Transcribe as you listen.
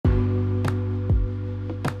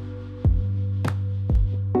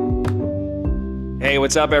Hey,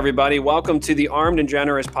 what's up, everybody? Welcome to the Armed and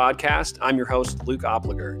Generous podcast. I'm your host, Luke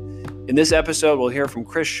Opliger. In this episode, we'll hear from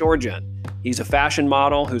Chris Shorgen. He's a fashion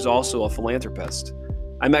model who's also a philanthropist.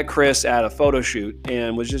 I met Chris at a photo shoot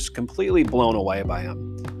and was just completely blown away by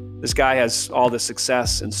him. This guy has all the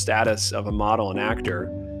success and status of a model and actor,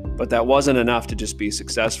 but that wasn't enough to just be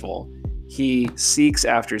successful. He seeks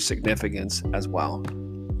after significance as well.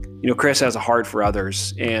 You know, Chris has a heart for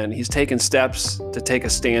others, and he's taken steps to take a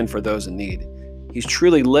stand for those in need. He's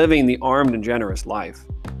truly living the armed and generous life.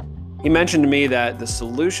 He mentioned to me that the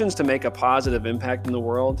solutions to make a positive impact in the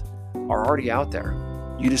world are already out there.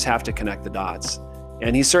 You just have to connect the dots.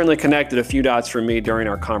 And he certainly connected a few dots for me during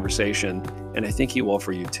our conversation, and I think he will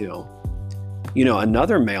for you too. You know,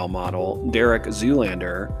 another male model, Derek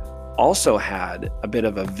Zoolander, also had a bit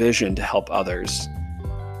of a vision to help others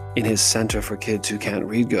in his Center for Kids Who Can't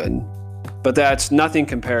Read Good. But that's nothing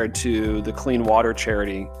compared to the clean water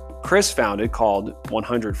charity Chris founded called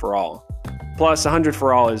 100 for All. Plus, 100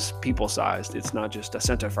 for All is people-sized. It's not just a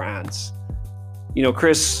Center France. You know,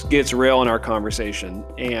 Chris gets real in our conversation,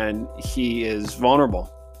 and he is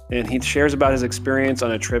vulnerable. And he shares about his experience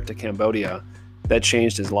on a trip to Cambodia that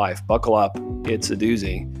changed his life. Buckle up, it's a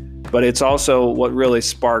doozy. But it's also what really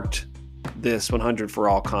sparked this 100 for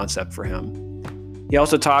All concept for him. He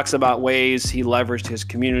also talks about ways he leveraged his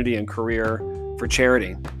community and career for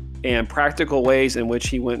charity, and practical ways in which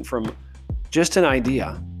he went from just an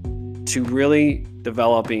idea to really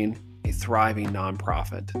developing a thriving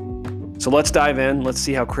nonprofit. So let's dive in. Let's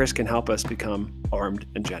see how Chris can help us become armed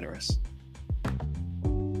and generous.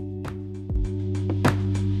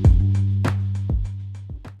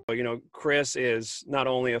 You know, Chris is not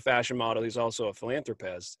only a fashion model, he's also a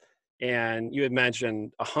philanthropist. And you had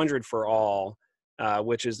mentioned 100 for All,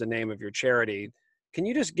 which is the name of your charity. Can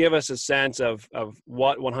you just give us a sense of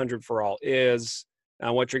what 100 for All is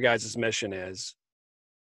and what your guys' mission is?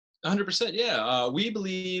 100%, yeah. We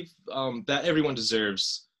believe that everyone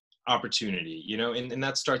deserves opportunity, you know, and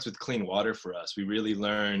that starts with clean water for us. We really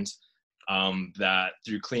learned that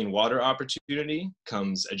through clean water opportunity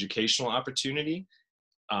comes educational opportunity.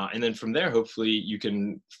 And then from there, hopefully you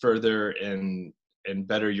can further and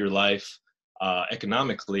better your life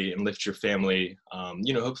economically and lift your family,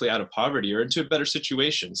 you know, hopefully out of poverty or into a better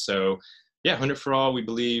situation. So yeah, 100 for All, we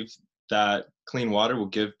believe that clean water will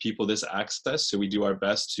give people this access. So we do our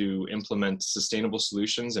best to implement sustainable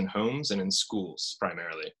solutions in homes and in schools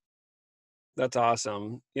primarily. That's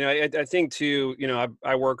awesome. You know, I think too, you know,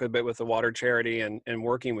 I work a bit with the water charity, and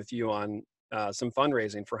working with you on some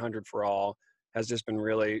fundraising for 100 for All has just been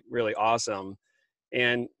really, really awesome.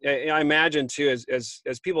 And I imagine too,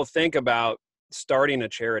 as people think about starting a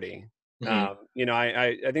charity, Mm-hmm. you know,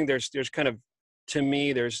 I think there's kind of, to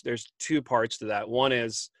me, there's two parts to that. One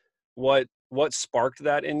is what sparked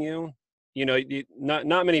that in you. You know,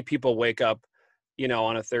 not many people wake up, you know,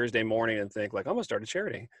 on a Thursday morning and think like, I'm gonna start a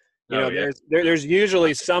charity. You Oh know, yeah. there's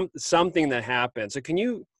usually something that happens. So can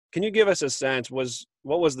you give us a sense?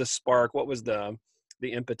 What was the spark? What was the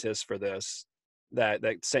impetus for this that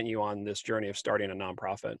sent you on this journey of starting a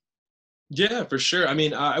nonprofit? Yeah, for sure. I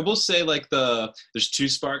mean, I will say like there's two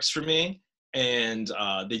sparks for me, and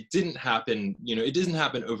they didn't happen, you know, it didn't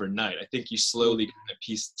happen overnight. I think you slowly kind of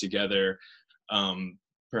piece together um,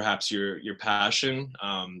 perhaps your passion,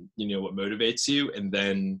 you know, what motivates you, and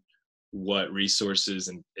then what resources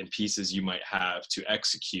and pieces you might have to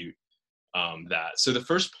execute that. So the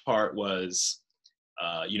first part was,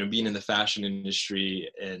 you know, being in the fashion industry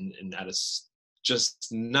and just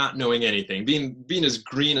not knowing anything, being as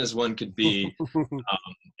green as one could be.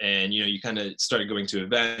 And, you know, you kind of started going to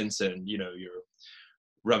events and, you know, you're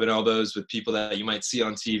rubbing elbows with people that you might see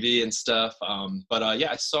on TV and stuff. But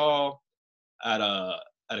yeah, I saw at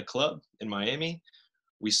a club in Miami,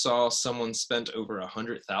 we saw someone spent over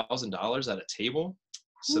 $100,000 at a table.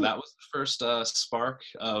 So that was the first spark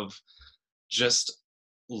of just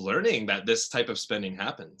learning that this type of spending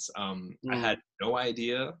happens. I had no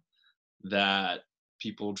idea that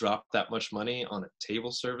people drop that much money on a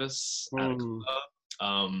table service at a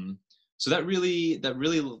club. So that really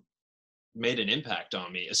made an impact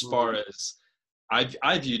on me as far as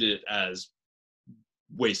I viewed it as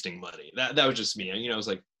wasting money. That was just me. You know, I was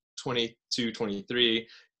like 22, 23.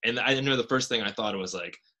 And I know the first thing I thought was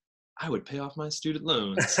like, I would pay off my student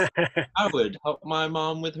loans. I would help my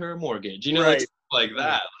mom with her mortgage, you know, Right. like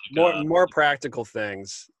that. Like, More practical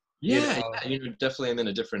things. You yeah, know? yeah, you know, definitely I'm in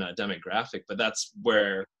a different demographic, but that's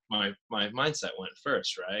where my mindset went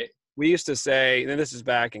first, right? We used to say, and this is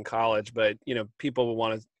back in college, but you know, people would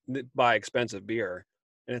want to buy expensive beer,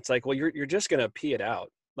 and it's like, well, you're just gonna pee it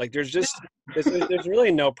out. Like there's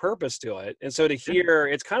really no purpose to it. And so to hear,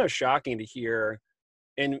 it's kind of shocking to hear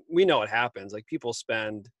and we know what happens. Like people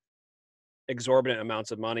spend exorbitant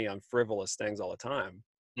amounts of money on frivolous things all the time.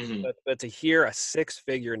 Hmm. But to hear a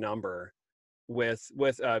six-figure number with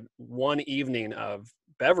one evening of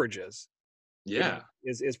beverages, you know,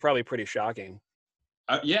 Yeah. is probably pretty shocking.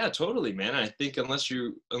 Yeah, totally, man. I think unless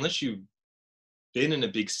you've been in a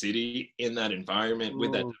big city in that environment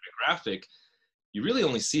with that Mm, demographic, you really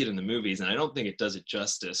only see it in the movies, and I don't think it does it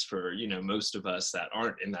justice for most of us that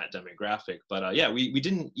aren't in that demographic. But yeah, we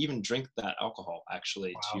didn't even drink that alcohol,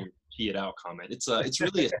 actually. To wow. your pee it out comment, it's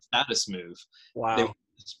really a status move. They Wow. want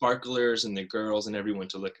the sparklers and the girls and everyone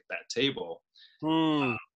to look at that table,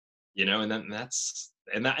 Hmm. and then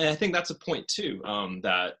and I think that's a point too,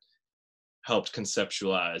 that helped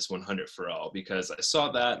conceptualize 100 for all, because I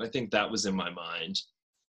saw that and I think that was in my mind.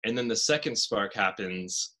 And then the second spark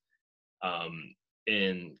happens um,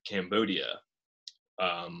 in Cambodia.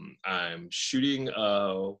 I'm shooting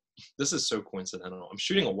this is so coincidental. I'm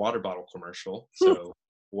shooting a water bottle commercial, so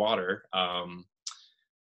water,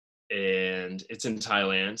 and it's in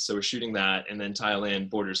Thailand. So we're shooting that, and then Thailand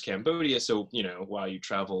borders Cambodia. So while you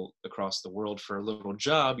travel across the world for a little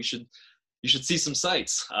job, you should see some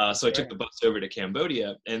sights. So I took Sure. the bus over to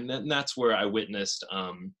Cambodia, and then that's where I witnessed,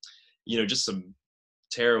 just some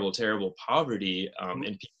terrible, terrible poverty,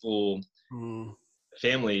 and people, Mm,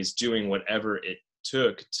 families doing whatever it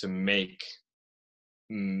took to make.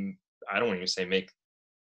 I don't want to say make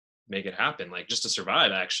it happen, like just to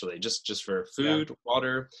survive, actually, just for yeah. food,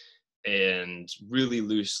 water, and really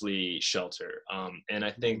loosely shelter. And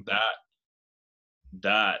I Mm, think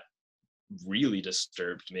that really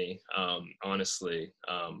disturbed me, honestly,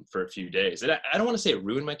 for a few days. And I don't want to say it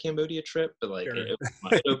ruined my Cambodia trip, but like sure. it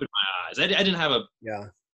opened my eyes. I didn't have a Yeah.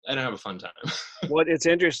 I didn't have a fun time. Well, it's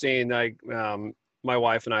interesting. Like, my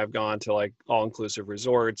wife and I have gone to like all-inclusive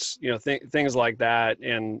resorts, things like that.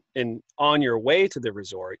 And on your way to the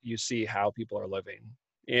resort, you see how people are living.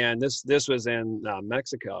 And this was in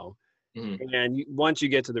Mexico. Mhm. And once you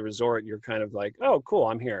get to the resort, you're kind of like, oh, cool,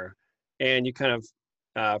 I'm here. And you kind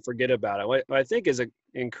of forget about it. What I think is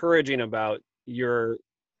encouraging about your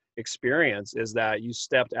experience is that you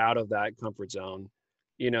stepped out of that comfort zone.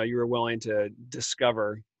 You were willing to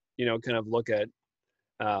discover, kind of look at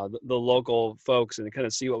the local folks and kind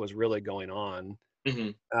of see what was really going on.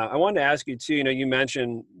 Mhm. I wanted to ask you too, you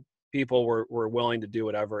mentioned people were willing to do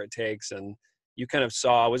whatever it takes, and you kind of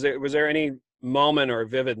saw, was there any moment or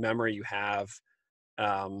vivid memory you have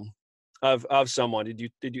um, of someone? Did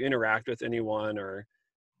you interact with anyone or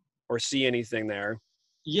see anything there?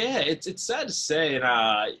 Yeah, it's sad to say,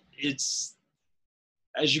 and it's,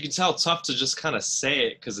 as you can tell, tough to just kind of say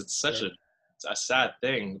it because it's such Sure. a sad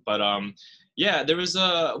thing. But yeah, there was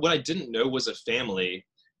what I didn't know was a family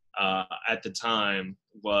at the time.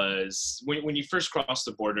 Was when you first cross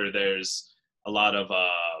the border, there's a lot of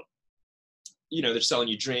they're selling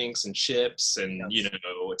you drinks and chips and Yes.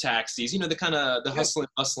 taxis, the kind of the Yeah. hustling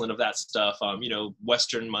bustling of that stuff,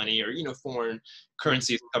 Western money, or foreign Mm,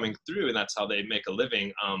 currencies coming through, and that's how they make a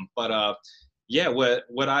living. But yeah,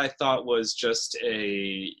 what I thought was just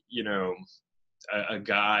a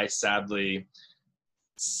guy, sadly,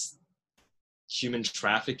 human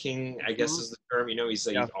trafficking, I guess mhm. is the term. He's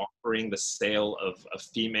Yeah. offering the sale of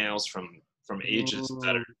females from ages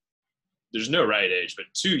that Mm, are, there's no right age, but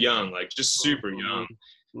too young, like just super young,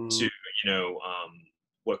 mhm, to mm,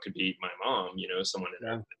 what could be my mom, someone in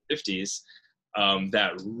her yeah. 50s,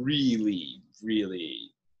 that really,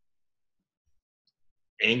 really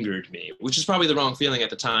angered me, which is probably the wrong feeling at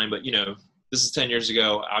the time. But this is 10 years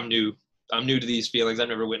ago. I'm new to these feelings. I've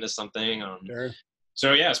never witnessed something. Sure.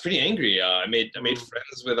 So yeah, I was pretty angry. I made Mm,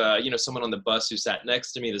 friends with someone on the bus who sat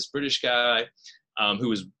next to me, this British guy, who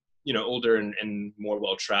was older and more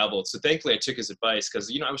well traveled. So thankfully, I took his advice,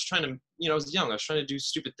 because I was trying to, I was young. I was trying to do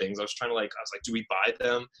stupid things. I was like, do we buy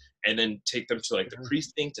them and then take them to like the sure.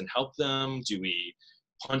 precinct and help them? Do we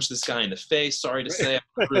punch this guy in the face? Sorry to say, I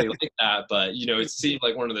don't really like that, but it seemed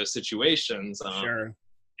like one of those situations. Sure.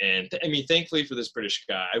 And I mean, thankfully for this British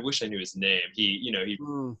guy, I wish I knew his name. He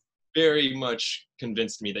Mm. very much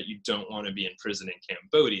convinced me that you don't want to be in prison in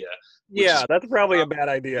Cambodia, which Yeah, is that's probably a bad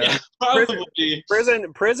idea. yeah, Prison, probably.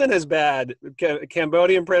 prison is bad.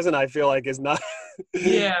 Cambodian prison, I feel like, is not.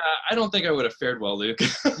 Yeah, I don't think I would have fared well, Luke.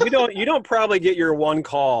 You don't probably get your one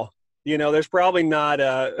call. There's probably not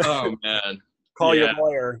a Oh man, call your yeah,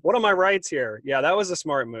 lawyer. What are my rights here? Yeah, that was a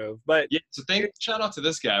smart move. But yeah. So shout out to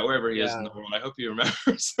this guy wherever he is in yeah, the world. I hope he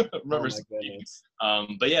remembers oh my remembers me. goodness.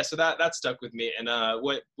 But yeah, so that stuck with me. And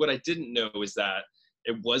what I didn't know is that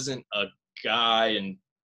it wasn't a guy in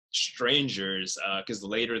strangers, because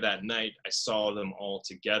later that night I saw them all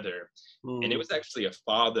together, and it was actually a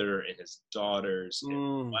father and his daughters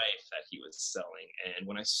and wife that he was selling. And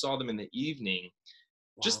when I saw them in the evening,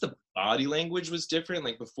 Wow. just the body language was different.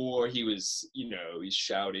 Like before, he was, he's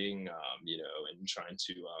shouting, and trying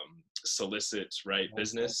to solicit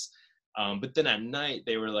business. But then at night,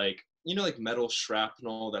 they were like, like metal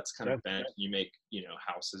shrapnel that's kind of bent. You make,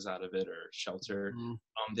 houses out of it or shelter.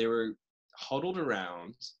 They were huddled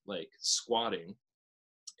around, like squatting,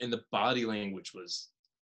 and the body language was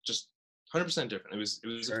just 100% different. It was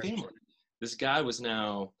a family. This guy was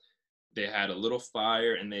now. They had a little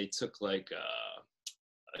fire, and they took like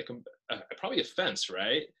probably a fence,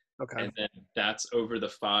 right? Okay. And then that's over the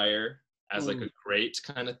fire as like a grate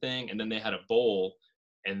kind of thing. And then they had a bowl,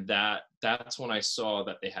 and that's when I saw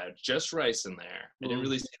that they had just rice in there. I didn't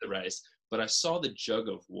really see the rice, but I saw the jug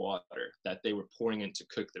of water that they were pouring in to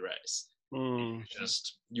cook the rice.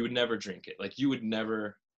 You would never drink it. Like you would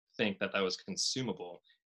never think that was consumable.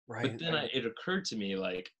 Right. But then it occurred to me,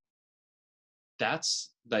 like,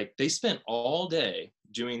 that's like they spent all day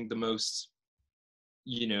doing the most,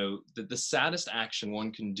 the saddest action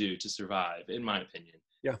one can do to survive, in my opinion.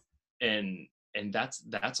 Yeah. And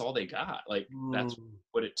that's all they got. Like that's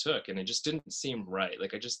what it took. And it just didn't seem right.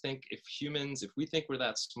 Like I just think if we think we're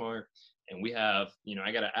that smart and we have,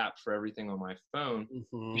 I got an app for everything on my phone,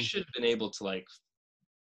 we should have been able to like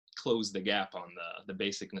close the gap on the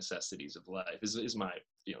basic necessities of life is my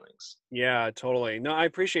feelings. Yeah, totally. No, I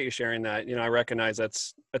appreciate you sharing that. I recognize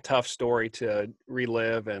that's a tough story to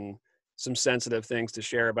relive and some sensitive things to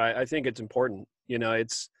share, but I think it's important.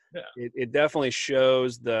 It definitely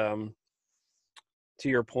shows to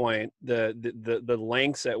your point, the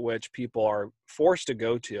lengths at which people are forced to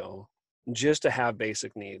go to just to have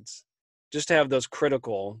basic needs, just to have those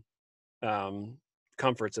critical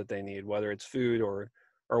comforts that they need, whether it's food or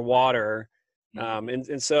water.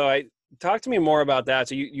 And so talk to me more about that.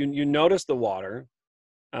 So you notice the water,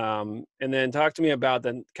 and then talk to me about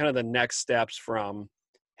the kind of the next steps from,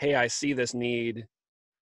 hey, I see this need.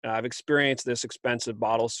 I've experienced this expensive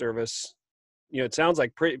bottle service. It sounds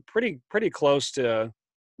like pretty close to,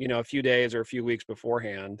 a few days or a few weeks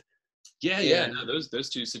beforehand. Yeah. No, those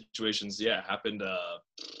two situations, happened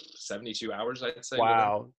 72 hours, I'd say.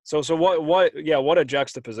 Wow. So what a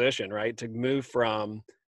juxtaposition, right? To move from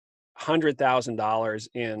 $100,000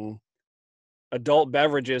 in adult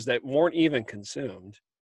beverages that weren't even consumed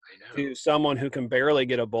to someone who can barely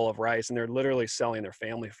get a bowl of rice, and they're literally selling their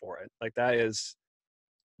family for it. Like that's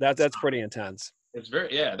pretty intense. It's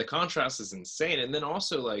the contrast is insane. And then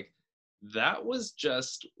also like that was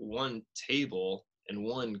just one table and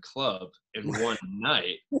one club in one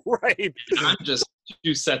night. Right. And I'm just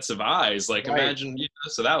two sets of eyes. Like imagine,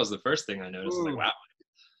 so that was the first thing I noticed. Like, wow,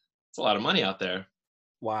 it's a lot of money out there.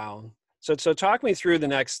 Wow. So talk me through the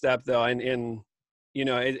next step though. And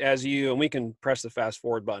as you, and we can press the fast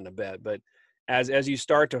forward button a bit, but as you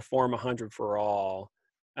start to form 100 for All,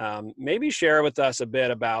 maybe share with us a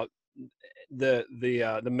bit about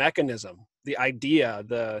the mechanism, the idea,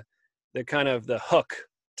 the kind of the hook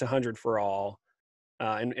to 100 for All,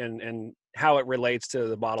 and how it relates to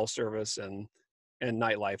the bottle service and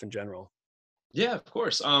nightlife in general. Yeah, of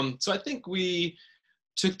course. So I think we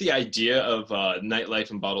took the idea of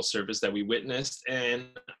nightlife and bottle service that we witnessed, and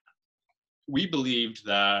we believed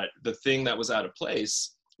that the thing that was out of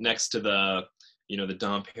place next to the the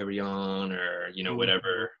Dom Perignon or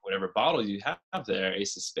whatever bottle you have there,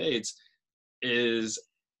 Ace of Spades, is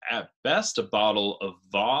at best a bottle of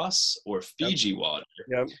Voss or Fiji water.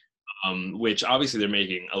 Yep. Which obviously they're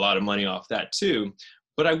making a lot of money off that too.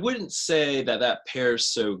 But I wouldn't say that pairs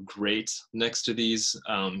so great next to these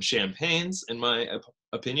champagnes, in my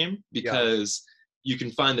opinion, because you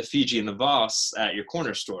can find the Fiji and the Voss at your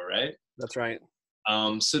corner store, right? That's right.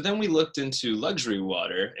 So then we looked into luxury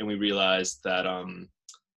water, and we realized that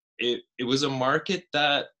it was a market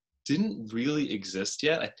that didn't really exist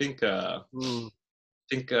yet. I think we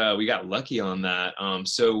got lucky on that.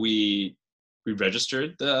 So we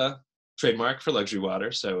registered the trademark for luxury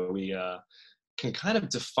water, so we can kind of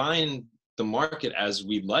define the market as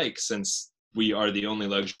we like, since we are the only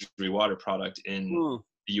luxury water product in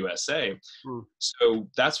the USA. So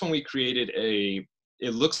that's when we created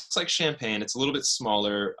it looks like champagne. It's a little bit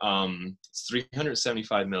smaller. It's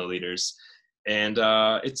 375 milliliters, and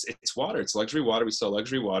it's water. It's luxury water. We sell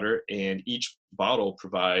luxury water, and each bottle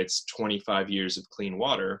provides 25 years of clean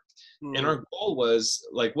water. And our goal was,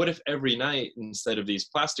 like, what if every night, instead of these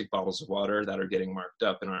plastic bottles of water that are getting marked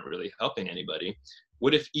up and aren't really helping anybody,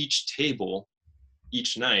 what if each table,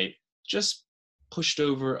 each night, just pushed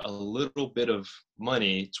over a little bit of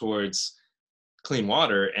money towards clean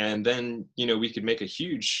water, and then we could make a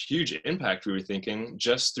huge impact, we were thinking,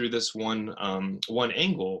 just through this one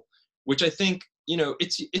angle, which I think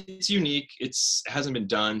it's unique. It hasn't been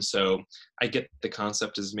done, so I get the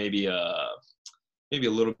concept is maybe a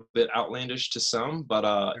little bit outlandish to some,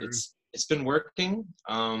 but it's been working.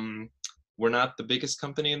 We're not the biggest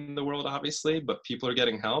company in the world, obviously, but people are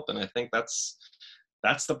getting help, and I think that's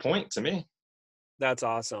the point to me. That's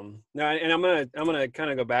awesome. Now, and I'm gonna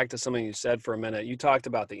kind of go back to something you said for a minute. You talked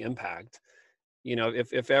about the impact.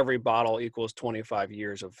 If every bottle equals 25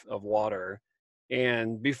 years of water,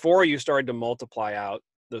 and before you started to multiply out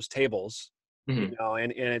those tables, Mm-hmm.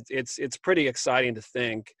 and it's pretty exciting to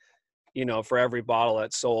think, for every bottle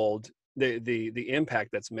that's sold, the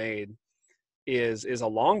impact that's made is a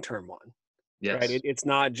long-term one, right? Yes. It's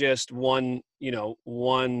not just one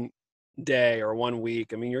day or 1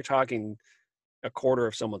 week. I mean, you're talking a quarter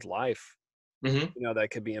of someone's life, Mm-hmm. that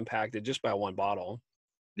could be impacted just by one bottle.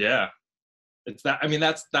 Yeah. It's that. I mean,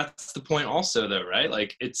 that's the point also, though, right?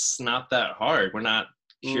 Like, it's not that hard. We're not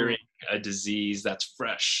Mm, curing a disease that's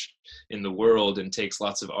fresh in the world and takes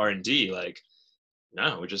lots of R&D. Like,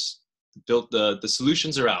 no, we just built the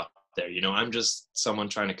solutions are out there. I'm just someone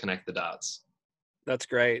trying to connect the dots. that's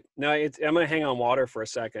great. Now, I'm going to hang on water for a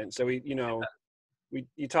second. So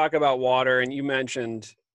you talk about water, and you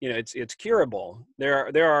mentioned, it's curable.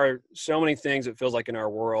 There are so many things it feels like in our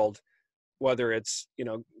world, whether it's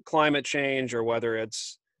climate change, or whether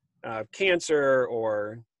it's cancer,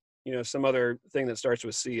 or some other thing that starts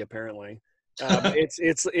with C, apparently. But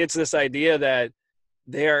it's this idea that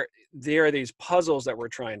there are these puzzles that we're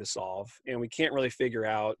trying to solve, and we can't really figure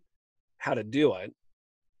out how to do it,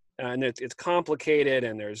 and it's complicated,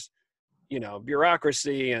 and there's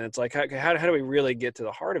bureaucracy, and it's like, how do we really get to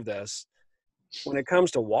the heart of this? When it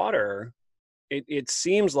comes to water, it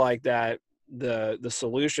seems like that the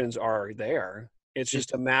solutions are there. It's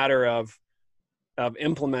just a matter of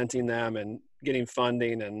implementing them and getting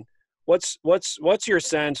funding. And what's your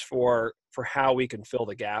sense for how we can fill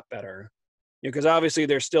the gap better? Because obviously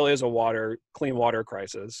there still is a clean water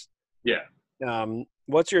crisis. Yeah.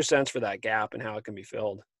 What's your sense for that gap and how it can be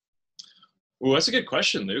filled? Well, that's a good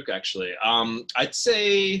question, Luke, actually. I'd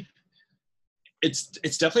say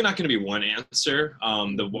it's definitely not going to be one answer.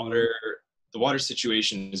 The water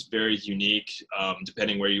situation is very unique,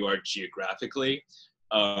 depending where you are geographically.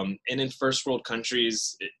 And in first world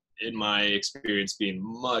countries, in my experience, being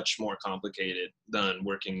much more complicated than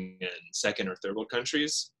working in second or third world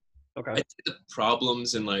countries. Okay. I think the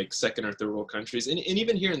problems in like second or third world countries, and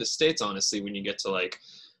even here in the States, honestly, when you get to like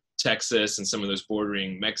Texas and some of those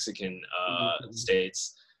bordering Mexican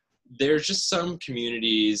states, there's just some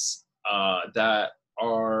communities that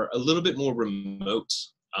are a little bit more remote,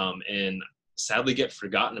 and sadly get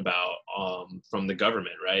forgotten about from the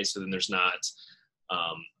government, right? So then there's not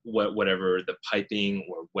whatever the piping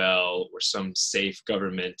or well or some safe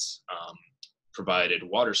government provided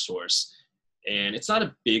water source. And it's not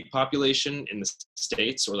a big population in the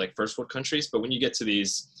States or like first world countries, but when you get to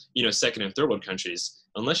these, second and third world countries,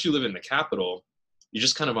 unless you live in the capital, you're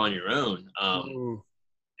just kind of on your own.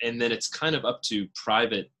 And then it's kind of up to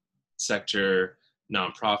private sector,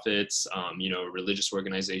 nonprofits, religious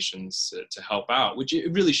organizations to help out, which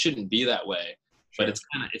it really shouldn't be that way, Sure. but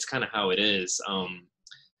it's kind of how it is.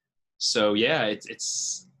 So yeah,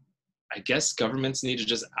 it's I guess governments need to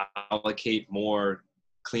just allocate more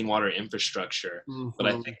clean water infrastructure, but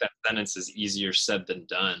I think that sentence is easier said than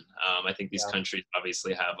done. I think these countries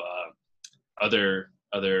obviously have other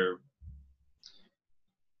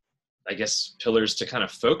I guess pillars to kind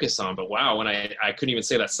of focus on. But wow, when I couldn't even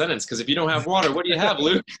say that sentence, because if you don't have water, what do you have,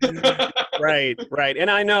 Luke? Right.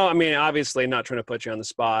 And I know, I mean, obviously not trying to put you on the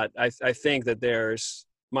spot. I think that there's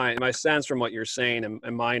my sense from what you're saying,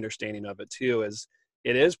 and my understanding of it too, is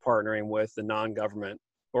it is partnering with the non-government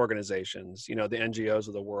organizations, the NGOs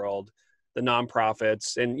of the world, the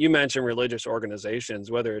nonprofits, and you mentioned religious organizations,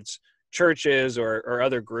 whether it's churches or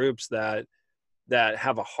other groups that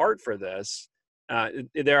have a heart for this.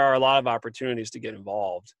 There are a lot of opportunities to get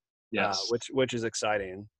involved. Yes. Which is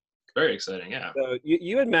exciting. Very exciting, yeah. So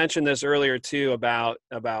you had mentioned this earlier too, about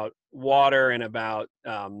water and about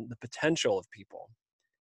the potential of people,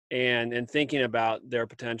 and thinking about their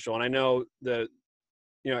potential. And I know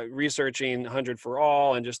researching 100 for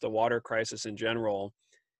All and just the water crisis in general,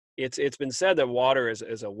 it's been said that water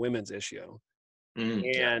is a women's issue.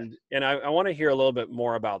 And I want to hear a little bit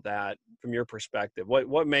more about that from your perspective.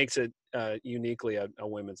 What makes it uniquely a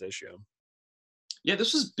women's issue? Yeah,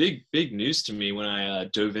 this was big news to me when I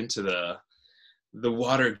dove into the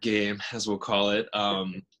water game, as we'll call it. I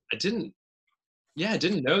didn't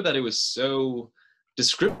know that it was so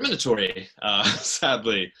discriminatory,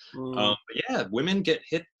 sadly. Mm. But yeah, women get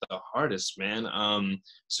hit the hardest, man.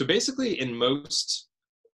 So basically, in most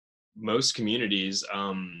communities,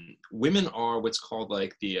 women are what's called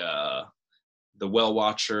like the well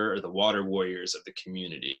watcher or the water warriors of the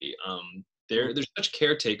community. They're such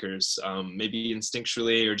caretakers, maybe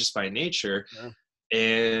instinctually or just by nature, Yeah.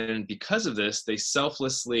 and because of this, they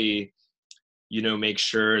selflessly, make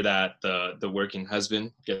sure that the working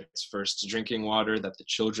husband gets first drinking water, that the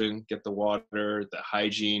children get the water, the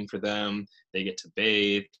hygiene for them, they get to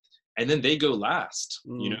bathe, and then they go last.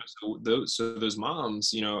 Mm. So those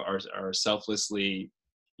moms, are selflessly,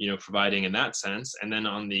 providing in that sense. And then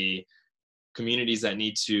on the communities that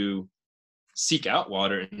need to seek out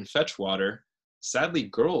water and fetch water, sadly,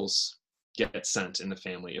 girls get sent in the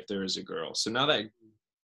family if there is a girl. So now that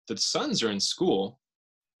the sons are in school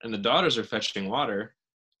and the daughters are fetching water,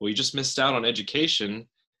 well, you just missed out on education,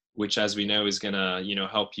 which, as we know, is gonna,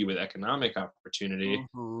 help you with economic opportunity.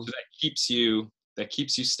 Mhm. So that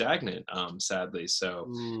keeps you stagnant, sadly. So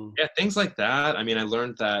Mm. yeah, things like that. I mean, I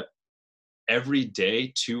learned that every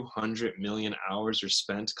day 200 million hours are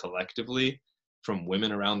spent collectively from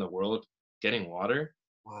women around the world getting water.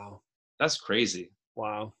 Wow. That's crazy.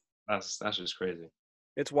 Wow. That's just crazy.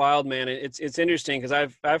 It's wild, man. It's interesting because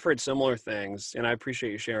I've heard similar things, and I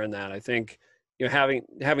appreciate you sharing that. I think,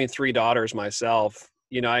 having three daughters myself,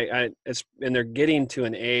 and they're getting to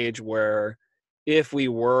an age where, if we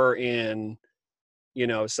were in,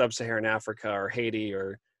 sub-Saharan Africa or Haiti,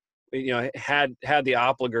 or, had the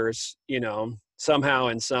obligors, somehow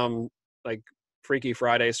in some, like, Freaky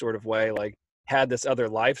Friday sort of way, like, had this other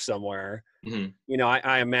life somewhere. Hmm.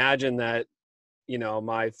 I imagine that,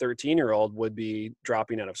 my 13-year-old would be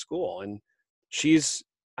dropping out of school, and she's,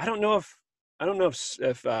 I don't know if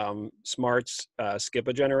smarts skip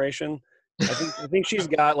a generation. I think she's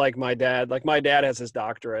got, like, my dad. Like, my dad has his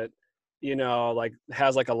doctorate, like,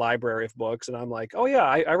 has, like, a library of books, and I'm like, oh yeah,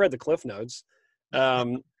 I read the Cliff Notes.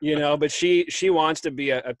 But she wants to be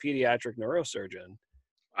a pediatric neurosurgeon,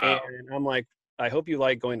 and Wow. I'm like, I hope you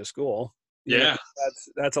like going to school. Yeah.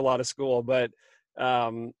 That's a lot of school, but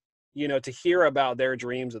um, to hear about their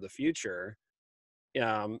dreams of the future,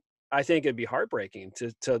 um, I think it'd be heartbreaking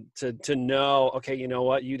to know, okay, you know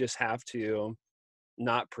what, you just have to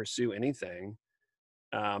not pursue anything,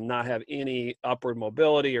 not have any upward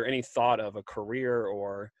mobility or any thought of a career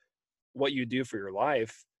or what you do for your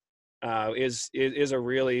life, is a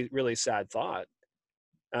really, really sad thought.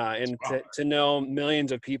 And Wow. to know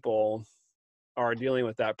millions of people are dealing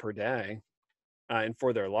with that per day, and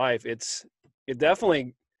for their life, it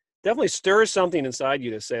definitely stirs something inside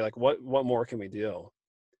you to say, like, what more can we do?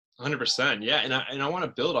 100%. Yeah, and I want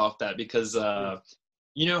to build off that because Mm.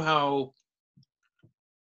 you know how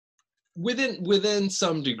within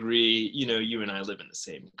some degree, you and I live in the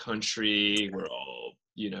same country. We're all,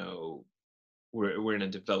 we're in a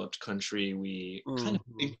developed country. We kind of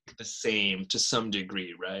Mhm. think the same to some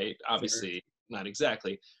degree, right? Sure. Obviously, not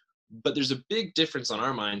exactly, but there's a big difference on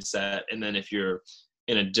our mindset. And then if you're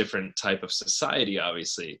in a different type of society,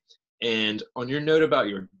 obviously. And on your note about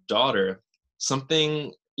your daughter,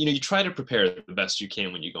 something, you try to prepare the best you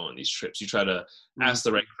can when you go on these trips. You try to Mm. ask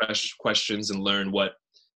the right questions and learn what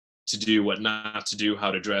to do, what not to do,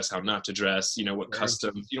 how to dress, how not to dress, what Sure.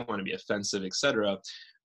 customs, you don't want to be offensive, etc.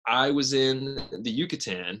 I was in the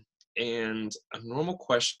Yucatan, and a normal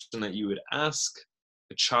question that you would ask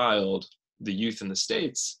a child, the youth in the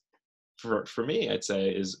States, for me, I'd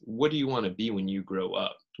say, is what do you want to be when you grow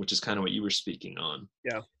up? Which is kind of what you were speaking on.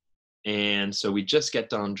 Yeah. And so we just get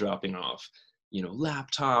done dropping off,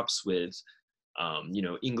 laptops with,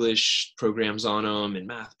 English programs on them and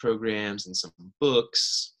math programs and some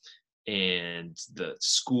books. And the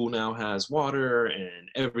school now has water and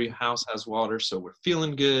every house has water. So we're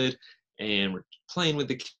feeling good and we're playing with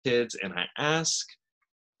the kids. And I ask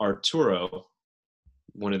Arturo,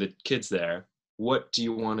 one of the kids there, what do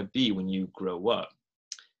you want to be when you grow up?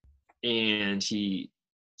 And he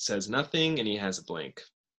says nothing and he has a blank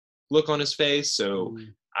look on his face. So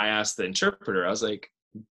Mm. I asked the interpreter, I was like,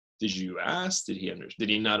 did you ask? Did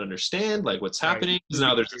he not understand like what's Right. happening? Because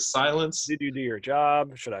now there's a silence. Did you do your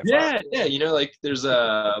job? Should I fire Yeah, yeah, you? like there's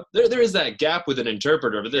there is that gap with an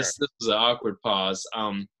interpreter, but Sure. this was an awkward pause.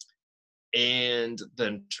 And the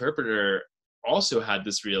interpreter also had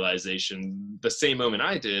this realization the same moment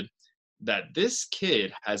I did, that this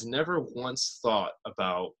kid has never once thought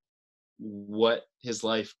about what his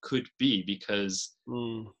life could be, because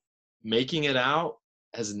Mm. making it out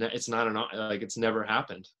it's not like it's never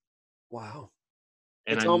happened. Wow.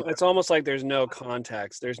 And It's almost like there's no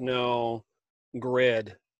context. There's no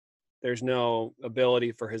grid there's no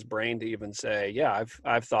ability for his brain to even say, yeah,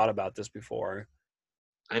 I've thought about this before.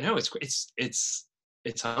 I know it's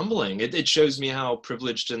humbling. It shows me how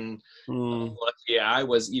privileged and lucky I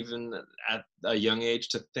was, even at a young age,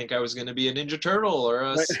 to think I was going to be a Ninja Turtle or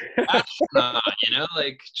a astronaut.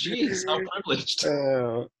 Like, geez, how privileged.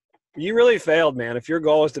 You really failed, man. If your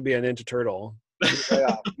goal is to be a Ninja Turtle,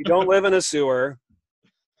 you don't live in a sewer.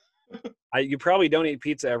 You probably don't eat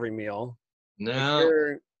pizza every meal.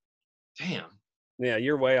 No. Damn. Yeah,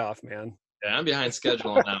 you're way off, man. Yeah, I'm behind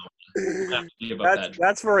schedule on that one.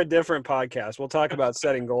 That's for a different podcast. We'll talk about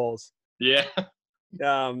setting goals. Yeah.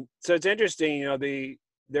 So it's interesting,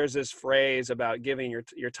 there's this phrase about giving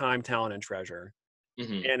your time, talent, and treasure.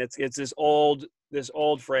 Mm-hmm. And it's this old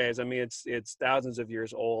phrase. I mean, it's thousands of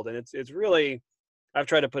years old, and it's really, I've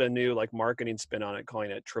tried to put a new marketing spin on it,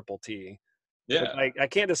 calling it Triple T. Yeah. I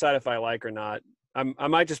can't decide if I like or not. I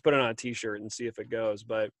might just put it on a t-shirt and see if it goes.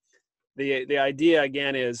 But the idea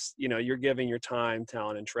again is, you're giving your time,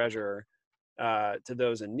 talent, and treasure to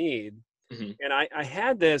those in need. Mm-hmm. And I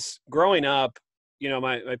had this growing up.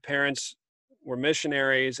 My parents were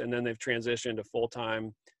missionaries, and then they've transitioned to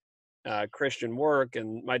full-time Christian work.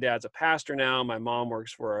 And my dad's a pastor now. My mom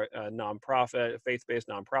works for a nonprofit, a faith-based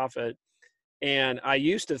nonprofit. And I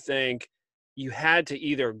used to think you had to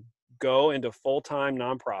either go into full-time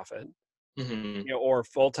nonprofit, mm-hmm. Or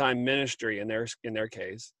full-time ministry in their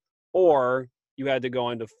case, or you had to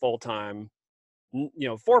go into full-time,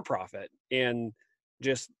 for-profit and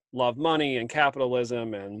just love money and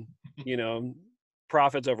capitalism and,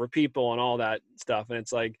 profits over people and all that stuff. And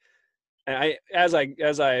it's like, as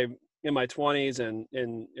I in my 20s and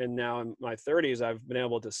now in my 30s, I've been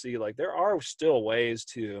able to see there are still ways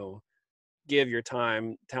to give your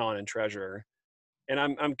time, talent, and treasure. And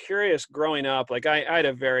I'm curious, growing up, I had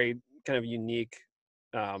a very kind of unique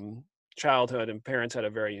childhood, and parents had a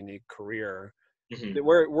very unique career. Mm-hmm.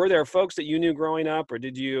 Were there folks that you knew growing up, or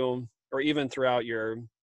did you, or even throughout your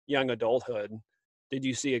young adulthood, did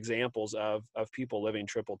you see examples of people living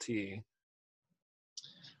Triple T?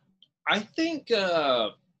 I think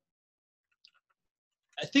there's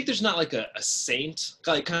not a saint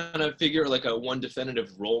kind of figure, a one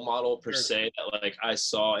definitive role model per se that I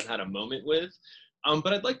saw and had a moment with.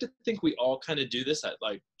 But I'd like to think we all kind of do this at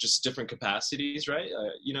just different capacities, right?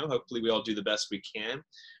 Hopefully we all do the best we can.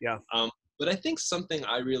 Yeah. But I think something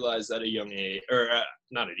I realized at a young age, or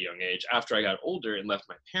not at a young age, after I got older and left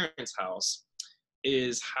my parents' house,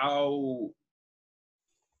 is how,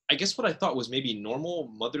 I guess what I thought was maybe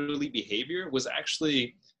normal motherly behavior was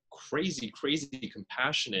actually crazy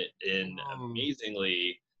compassionate and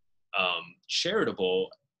amazingly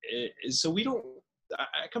charitable. So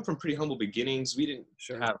I come from pretty humble beginnings. We didn't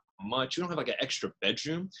have much. We don't have an extra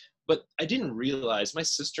bedroom, but I didn't realize my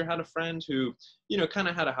sister had a friend who, kind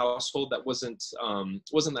of had a household that wasn't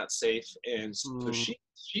that safe. And so she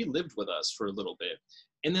lived with us for a little bit.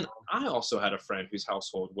 And then I also had a friend whose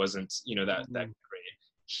household wasn't, that great.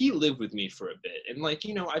 He lived with me for a bit. And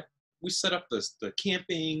we set up the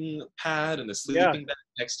camping pad and the sleeping bag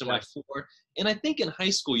next to my floor. And I think in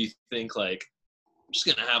high school, you think I'm just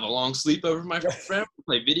going to have a long sleepover with my friend.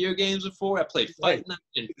 Play video games before. I played Fight Night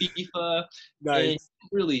and FIFA. Nice. And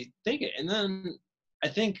really think it. And then I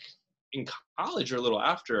think in college or a little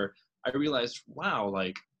after, I realized, wow,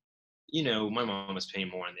 my mom was paying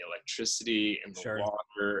more on the electricity and the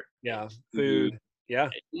water. Yeah. Food. Yeah.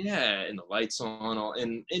 Yeah. And the lights on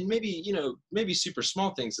and maybe super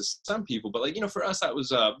small things to some people, but for us, that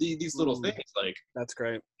was these little things. That's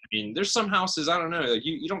great. I mean, there's some houses, I don't know,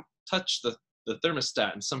 you don't touch the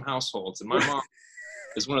thermostat in some households, and my mom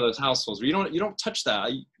is one of those households where you don't touch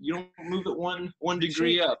that. You don't move it one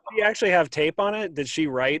degree up. Did you actually have tape on it? Did she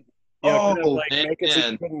write? Man. Make it so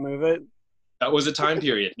you couldn't move it? That was a time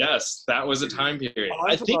period. Yes, that was a time period.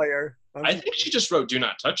 I think she just wrote "Do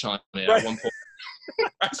not touch" on it at one point.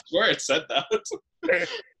 I swear it said that.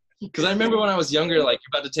 Because I remember when I was younger, you're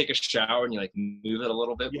about to take a shower and you move it a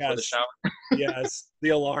little bit before the shower. Yes, the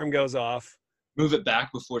alarm goes off. Move it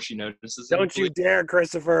back before she notices. Don't you dare,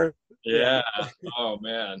 Christopher. Yeah. Oh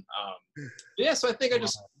man. So I think I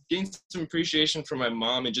just gained some appreciation from my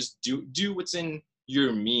mom and just do what's in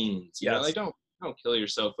your means. You know, don't kill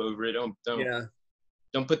yourself over it. Don't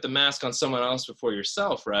put the mask on someone else before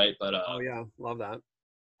yourself, right? But love that.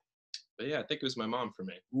 But yeah, I think it was my mom for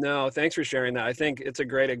me. No, thanks for sharing that. I think it's a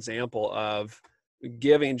great example of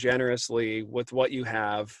giving generously with what you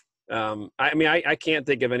have. I can't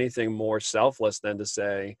think of anything more selfless than to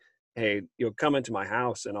say, hey, you'll come into my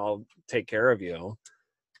house and I'll take care of you,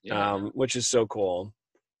 which is so cool.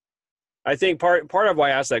 I think part of why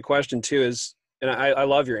I asked that question too is, and I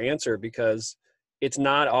love your answer, because it's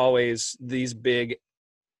not always these big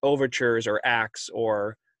overtures or acts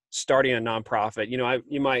or starting a nonprofit.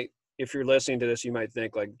 You might, if you're listening to this, you might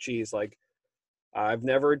think like, geez, like I've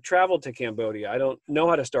never traveled to Cambodia. I don't know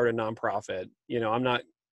how to start a nonprofit.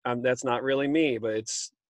 That's not really me, but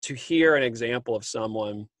it's to hear an example of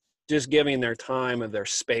someone just giving their time of their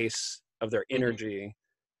space, of their energy,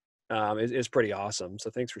 is pretty awesome. So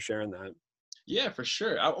thanks for sharing that. Yeah, for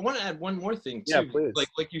sure. I want to add one more thing Yeah, too. please.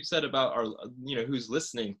 Like you said about our, who's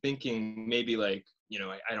listening, thinking maybe like,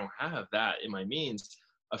 I don't have that in my means.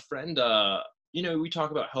 A friend, we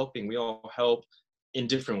talk about helping. We all help in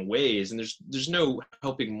different ways, and there's no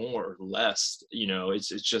helping more or less. It's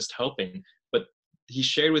just helping. But he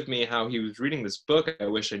shared with me how he was reading this book. I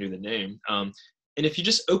wish I knew the name. And if you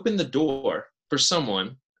just open the door for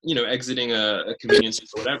someone, exiting a convenience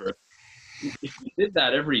store or whatever. If you did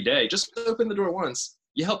that every day, just open the door once,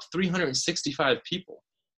 you help 365 people.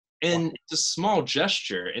 And Wow. it's a small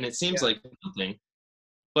gesture, and it seems like nothing,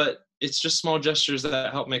 but it's just small gestures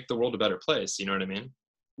that help make the world a better place. You know what I mean?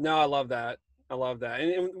 No, I love that. I love that.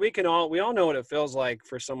 And we all know what it feels like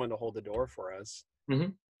for someone to hold the door for us, Mm-hmm.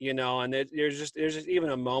 and there's just even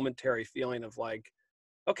a momentary feeling of like,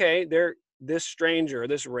 okay, this stranger,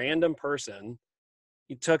 this random person,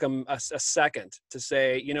 he took a second to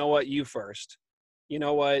say, you know what, you first, you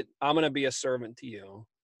know what, I'm going to be a servant to you.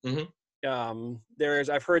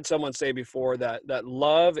 Mm-hmm. I've heard someone say before that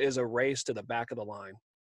love is a race to the back of the line.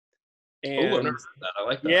 Oh, I've never And heard that. I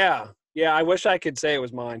like that. yeah, I wish I could say it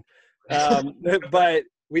was mine. But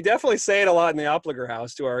we definitely say it a lot in the Opliger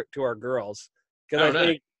house to our girls, because I No.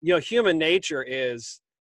 think, human nature is,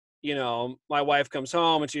 my wife comes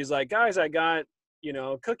home and she's like, guys, I got,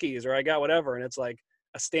 cookies, or I got whatever. And it's like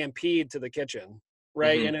a stampede to the kitchen.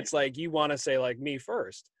 Right. Mm-hmm. And it's like, you want to say like me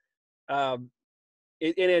first. And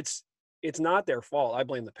it's not their fault. I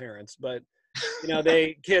blame the parents, but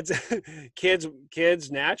they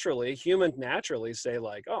kids naturally, humans naturally say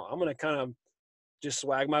like, oh, I'm going to kind of just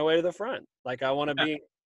swag my way to the front. Like I want to be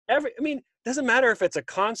doesn't matter if it's a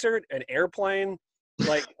concert, an airplane,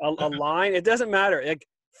 like a line, it doesn't matter. Like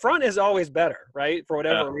front is always better, right? For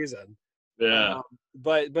whatever reason. Yeah.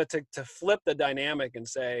 But to flip the dynamic and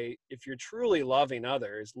say, if you're truly loving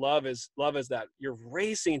others, love is that you're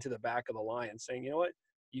racing to the back of the line and saying, you know what,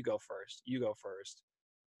 you go first.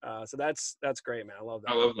 So that's great, man. I love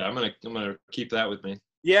that. I love that. I'm gonna keep that with me.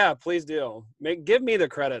 Yeah, please do. Give me the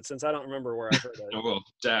credit, since I don't remember where I heard I will.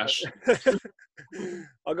 Dash. it.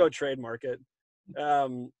 I'll go trademark it.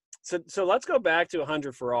 So let's go back to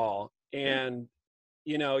 100 for All. And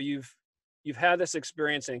you've had this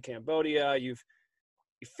experience in Cambodia. You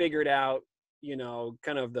figured out,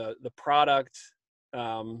 kind of the product.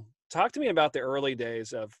 Talk to me about the early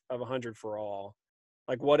days of 100 for All,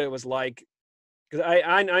 like what it was like. Because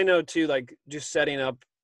I know too, like just setting up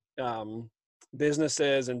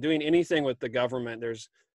businesses and doing anything with the government, there's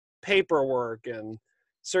paperwork and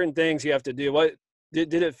certain things you have to do. What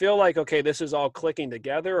did it feel like? Okay, this is all clicking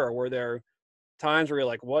together, or were there times where you're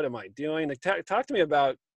like, what am I doing? Like, talk to me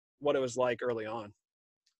about what it was like early on.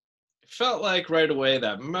 It felt like right away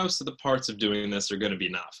that most of the parts of doing this are going to be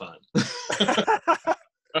not fun.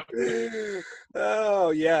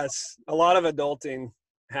 Oh yes, a lot of adulting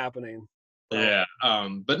happening. Yeah.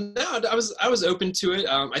 But no, I was open to it.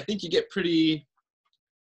 I think you get pretty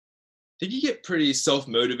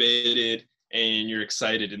self-motivated, and you're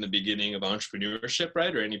excited in the beginning of entrepreneurship,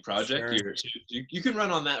 right? Or any project. Sure. You can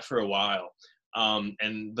run on that for a while.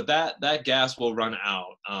 But that gas will run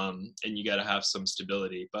out. And you got to have some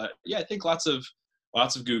stability. But yeah, I think lots of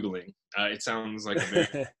Googling. It sounds like a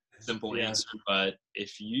very simple answer, but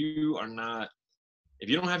if you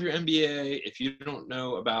don't have your MBA, if you don't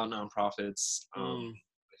know about nonprofits,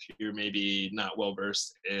 if you're maybe not well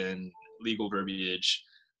versed in legal verbiage,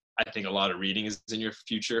 I think a lot of reading is in your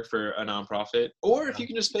future for a nonprofit. Or if you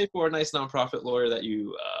can just pay for a nice nonprofit lawyer that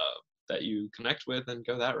you connect with and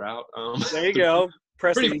go that route. There you go.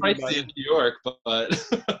 Press pretty pricey in New York,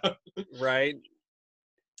 but right.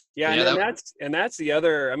 Yeah, and that's the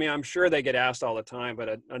other. I mean, I'm sure they get asked all the time, but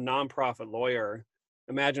a nonprofit lawyer,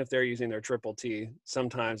 imagine if they're using their triple T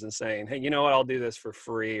sometimes and saying, hey, you know what, I'll do this for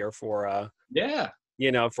free, or for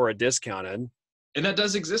for a discounted. And that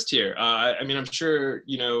does exist here. I mean, I'm sure,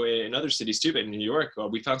 in other cities too, but in New York,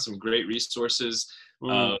 we found some great resources,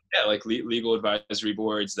 like legal advisory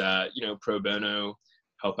boards that, pro bono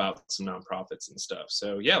help out some nonprofits and stuff.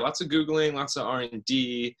 So yeah, lots of Googling, lots of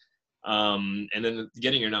R&D. And then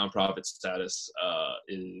getting your nonprofit status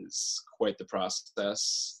is quite the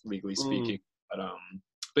process, legally speaking.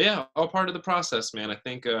 But yeah, all part of the process, man. I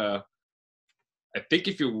think I think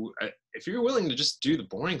if you're willing to just do the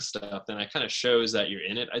boring stuff, then it kind of shows that you're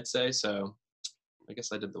in it, I'd say. So I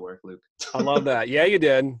guess I did the work, Luke. I love that. Yeah, you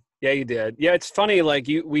did. Yeah, you did. Yeah, it's funny. Like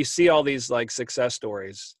we see all these like success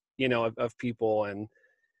stories, of people, and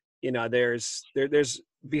there's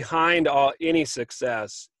behind any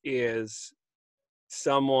success is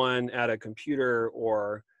someone at a computer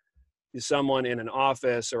or someone in an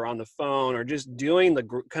office or on the phone or just doing the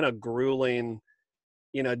kind of grueling,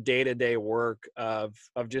 day-to-day work of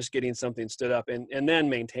just getting something stood up and then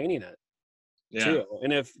maintaining it too.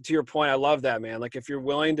 And if, to your point, I love that, man. Like if you're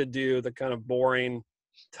willing to do the kind of boring,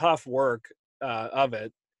 tough work of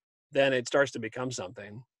it, then it starts to become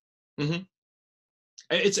something. Mm-hmm.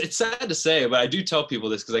 It's sad to say, but I do tell people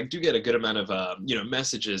this because I do get a good amount of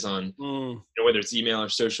messages on whether it's email or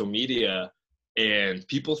social media, and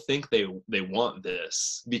people think they want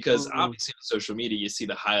this because obviously on social media you see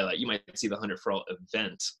the highlight, you might see the 100 for All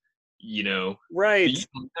event, right? But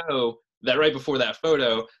you know that right before that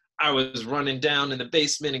photo, I was running down in the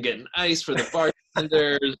basement and getting ice for the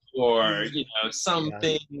bartenders or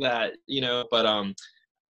something that but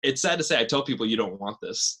it's sad to say, I tell people you don't want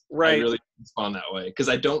this. Right. I really respond that way because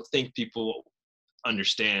I don't think people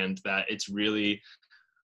understand that it's really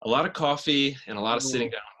a lot of coffee and a lot of sitting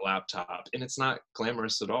down on a laptop, and it's not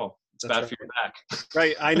glamorous at all. It's bad for your back.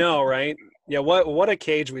 Right. I know, right? Yeah. What a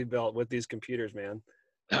cage we built with these computers, man.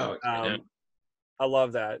 Oh, I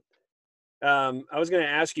love that. I was going to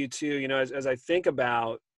ask you too, as I think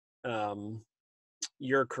about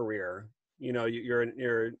your career,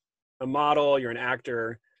 you're a model, you're an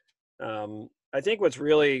actor. I think what's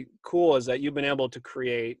really cool is that you've been able to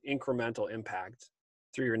create incremental impact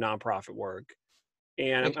through your nonprofit work.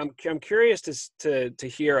 And I'm curious to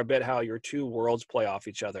hear a bit how your two worlds play off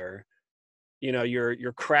each other.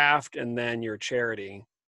 Your craft and then your charity.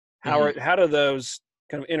 How do those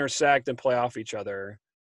kind of intersect and play off each other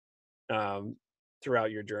throughout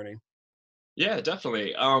your journey? Yeah,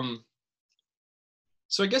 definitely.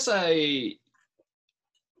 So I guess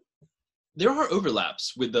there are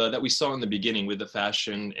overlaps with that we saw in the beginning with the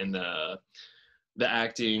fashion and the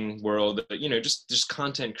acting world, just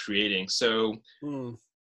content creating. So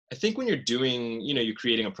I think when you're doing, you're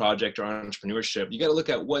creating a project or entrepreneurship, you got to look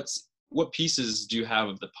at what pieces do you have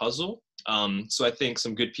of the puzzle. So I think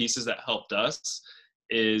some good pieces that helped us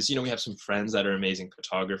is, we have some friends that are amazing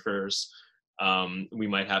photographers. We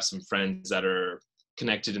might have some friends that are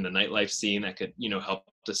connected in the nightlife scene that could, help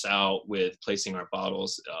us out with placing our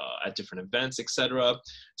bottles at different events, etc.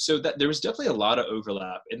 So that there was definitely a lot of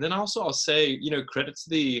overlap. And then also I'll say, credit to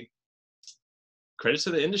the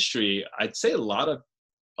industry. I'd say a lot of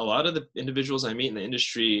the individuals I meet in the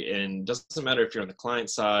industry, and doesn't matter if you're on the client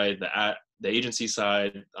side, the agency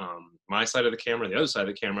side, my side of the camera, the other side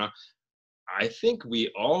of the camera, I think we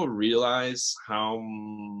all realize how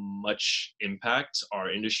much impact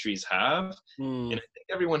our industries have. And I think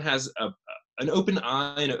everyone has an open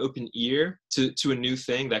eye and an open ear to a new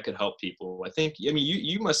thing that could help people.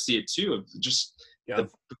 You must see it too, of just the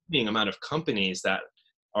booming amount of companies that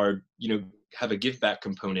are, have a give back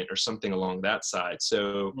component or something along that side.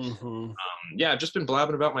 So I've just been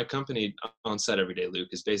blabbing about my company on set every day, Luke,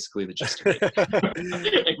 is basically the gist of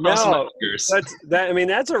it. No,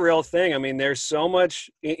 that's a real thing. I mean, there's so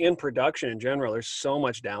much in production in general, there's so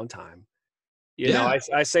much downtime.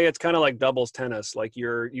 I say it's kind of like doubles tennis. Like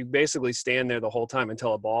you basically stand there the whole time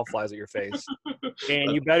until a ball flies at your face.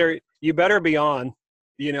 And you better be on,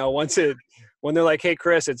 when they're like, hey,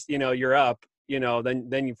 Chris, it's, you're up,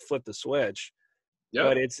 then you flip the switch. Yep.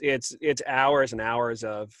 But it's hours and hours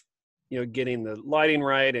of, getting the lighting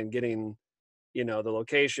right and getting, the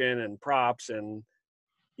location and props and,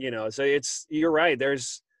 so you're right.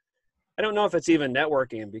 I don't know if it's even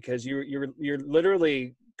networking because you're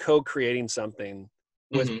literally co-creating something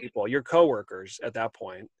with people. You're coworkers at that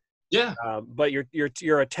point. Yeah. But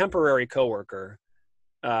you're a temporary coworker,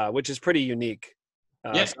 which is pretty unique.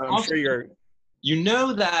 So I'm sure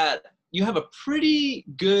that you have a pretty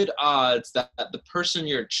good odds that the person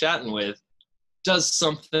you're chatting with does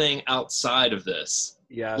something outside of this.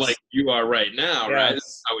 Yes. Like you are right now, right? This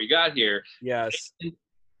is how we got here. Yes. And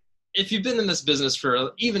if you've been in this business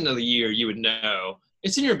for even a year, you would know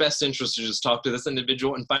it's in your best interest to just talk to this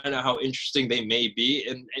individual and find out how interesting they may be.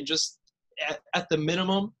 And just at the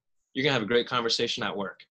minimum, you're going to have a great conversation at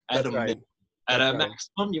work. At a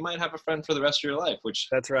maximum, you might have a friend for the rest of your life, which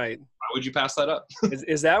that's right. Why would you pass that up?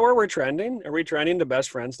 Is that where we're trending? Are we trending to best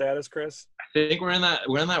friend status, Chris? I think we're in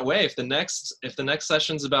that way. If the next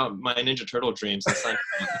session's about my Ninja Turtle dreams,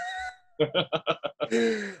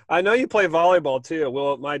 I know you play volleyball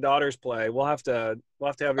too. My daughters play. We'll have to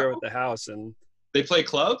have you over at the house. And they play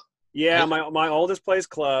club? Yeah, my oldest plays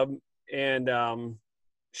club, and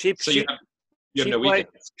she So she you have she no play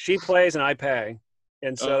weekends. she plays and I pay,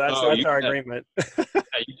 and so that's Oh, that's our agreement.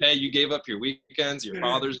 you pay. You gave up your weekends, your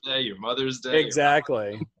Father's Day, your Mother's Day.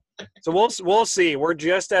 Exactly. So we'll see. We're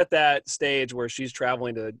just at that stage where she's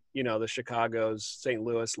traveling to the Chicago's St.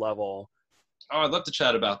 Louis level. Oh, I'd love to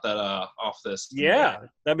chat about that off this. Yeah,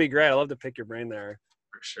 that'd be great. I'd love to pick your brain there.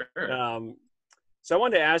 For sure. So I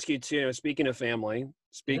wanted to ask you too. Speaking of family, Yeah.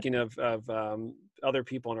 speaking of other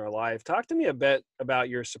people in our life, talk to me a bit about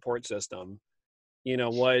your support system.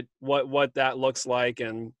 What that looks like,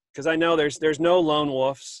 and because I know there's no lone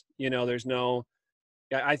wolves. There's no.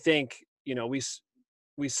 I think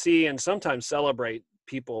we see and sometimes celebrate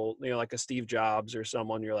people, like a Steve Jobs or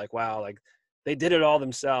someone. You're like, wow, like they did it all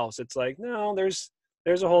themselves. It's like, no, there's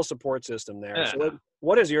a whole support system there. Yeah. So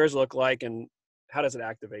what does yours look like, and how does it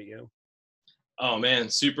activate you? Oh man,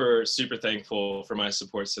 super, super thankful for my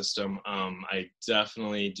support system. I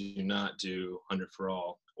definitely do not do 100 for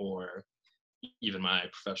all or even my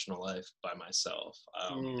professional life by myself.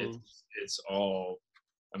 It's all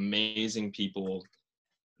amazing people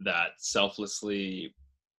that selflessly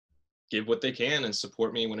give what they can and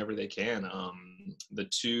support me whenever they can. The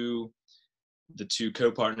two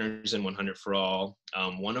co-partners in 100 for all.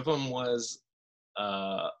 One of them was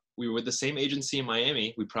we were with the same agency in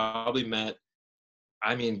Miami. We probably met.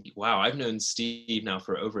 I mean, wow, I've known Steve now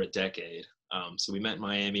for over a decade. So we met in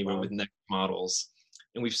Miami. We're with Next Models,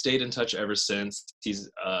 and we've stayed in touch ever since. He's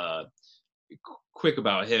quick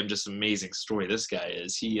about him, just amazing story. This guy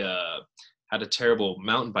is. He had a terrible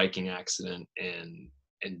mountain biking accident and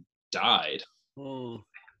died.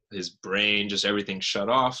 His brain, just everything shut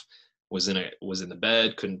off. Was in the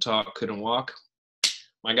bed, couldn't talk, couldn't walk.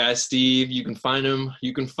 My guy Steve, you can find him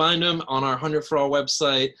on our 100 for all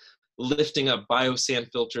website, lifting up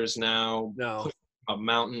biosand filters now, pushing up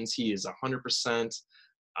mountains. He is 100%.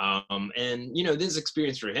 And this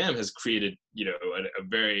experience for him has created a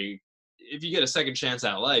very, if you get a second chance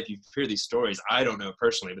at life, you hear these stories. I don't know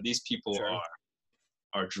personally, but these people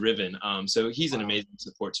are driven. So he's an amazing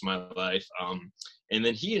support to my life. And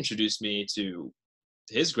then he introduced me to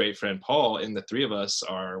his great friend Paul, and the three of us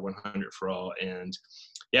are 100 for all. And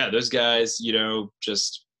yeah, those guys,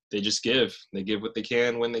 they just give. They give what they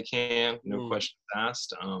can when they can, no questions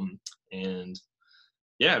asked. And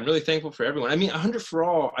yeah, I'm really thankful for everyone. I mean, 100 for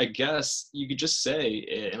all, I guess you could just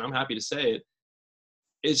say, and I'm happy to say it,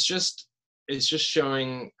 it's just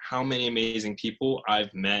showing how many amazing people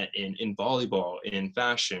I've met in volleyball, in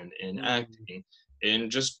fashion, in acting, in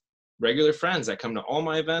just regular friends that come to all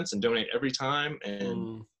my events and donate every time,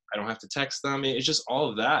 and I don't have to text them. It's just all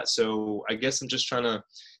of that. So I guess I'm just trying to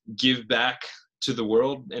give back to the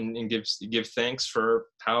world and give thanks for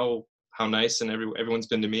how nice and everyone's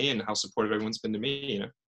been to me, and how supportive everyone's been to me.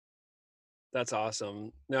 That's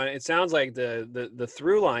awesome. Now it sounds like the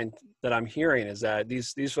through line that I'm hearing is that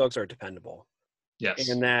these folks are dependable. Yes.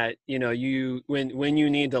 And that you when you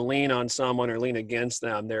need to lean on someone or lean against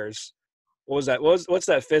them, there's what's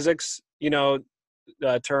that physics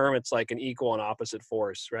term? It's like an equal and opposite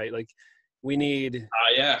force, right? Like we need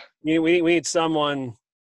we need someone.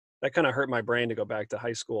 That kind of hurt my brain to go back to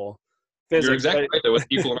high school physics. You're exactly right though, with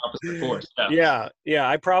equal and opposite force. Yeah.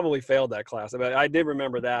 I probably failed that class, but I did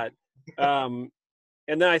remember that. And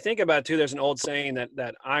then I think about too, there's an old saying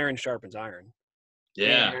that iron sharpens iron.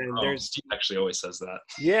 Yeah. And Steve actually always says that.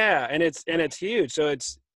 Yeah. And it's huge. So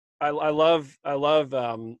I love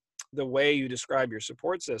the way you describe your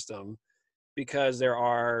support system, because there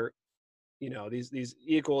are, these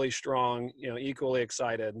equally strong, equally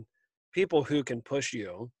excited people who can push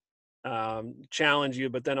you, challenge you,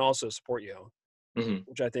 but then also support you,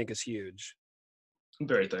 which I think is huge. I'm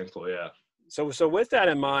very thankful. Yeah. So with that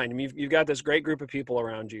in mind, I mean, you've got this great group of people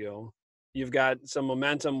around you. You've got some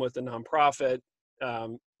momentum with the nonprofit.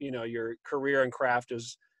 Your career and craft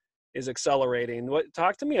is accelerating.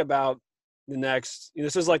 Talk to me about the next.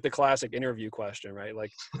 This is like the classic interview question, right?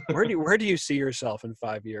 Like, where do you see yourself in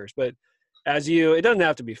 5 years? But it doesn't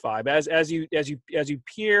have to be 5. As you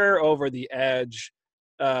peer over the edge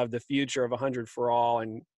of the future of 100 for all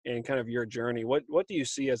and kind of your journey, what do you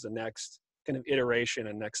see as the next kind of iteration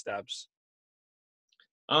and next steps?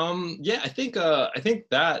 I think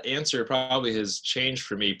that answer probably has changed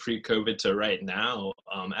for me pre-COVID to right now,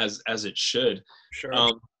 as it should. Sure.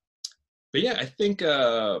 But yeah, I think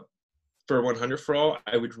for 100 for all,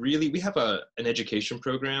 we have an education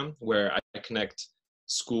program where I connect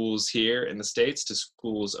schools here in the States to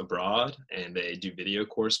schools abroad, and they do video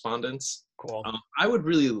correspondence. Cool. I would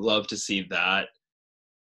really love to see that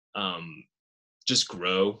just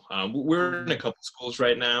grow. We're in a couple schools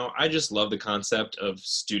right now. I just love the concept of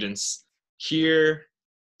students here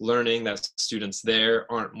learning that students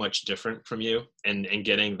there aren't much different from you, and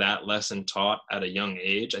getting that lesson taught at a young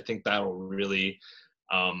age. I think that'll really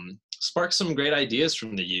spark some great ideas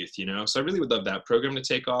from the youth, you know? So I really would love that program to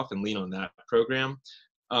take off and lean on that program.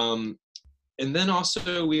 And then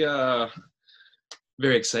also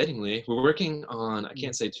very excitingly, we're working on, I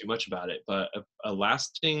can't say too much about it, but a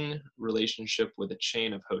lasting relationship with a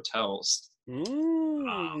chain of hotels.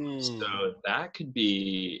 So that could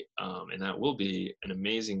be, and that will be an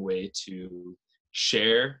amazing way to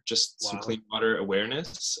share just some clean water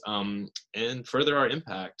awareness, and further our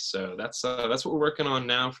impact. So that's what we're working on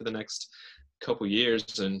now for the next couple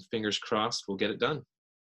years, and fingers crossed we'll get it done.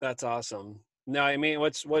 That's awesome. No, I mean,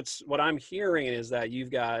 what I'm hearing is that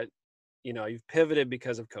you've got, you've pivoted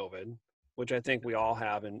because of COVID, which I think we all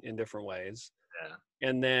have in different ways. Yeah.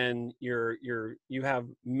 And then you have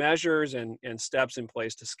measures and steps in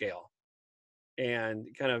place to scale, and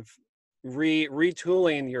kind of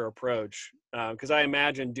retooling your approach. Because I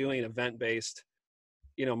imagine doing event-based,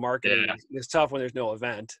 marketing is tough when there's no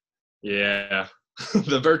event. Yeah.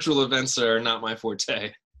 The virtual events are not my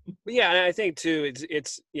forte. But yeah, and I think too,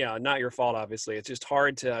 it's not your fault, obviously. It's just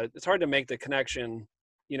hard to make the connection,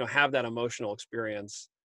 have that emotional experience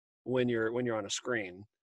when you're on a screen.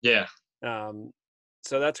 Yeah.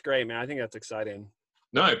 So that's great, man. I think that's exciting.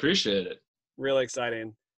 No, I appreciate it. Really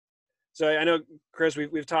exciting. So I know, Chris,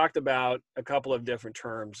 we've talked about a couple of different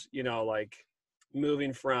terms, like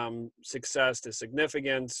moving from success to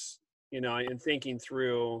significance, and thinking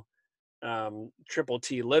through triple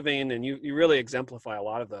T living, and you really exemplify a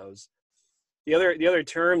lot of those. The other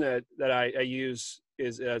term that I use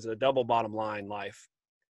is as a double bottom line life.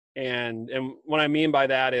 And what I mean by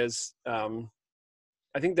that is,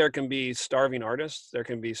 I think there can be starving artists, there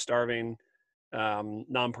can be starving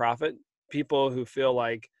nonprofit people who feel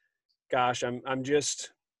like, gosh, I'm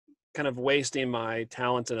just kind of wasting my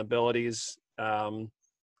talents and abilities,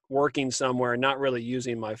 working somewhere, not really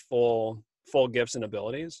using my full gifts and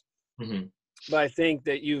abilities. Mm-hmm. But I think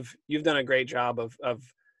that you've done a great job of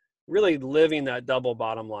really living that double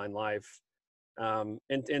bottom line life. And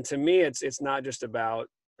to me, it's not just about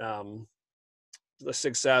the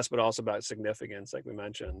success, but also about significance, like we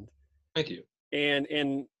mentioned. Thank you.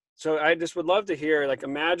 And so I just would love to hear, like,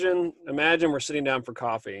 imagine we're sitting down for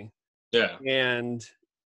coffee. Yeah. And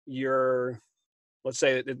let's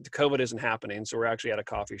say that COVID isn't happening, so we're actually at a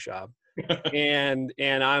coffee shop. and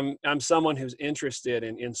I'm someone who's interested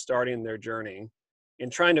in starting their journey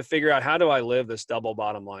and trying to figure out, how do I live this double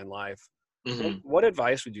bottom line life? Mm-hmm. What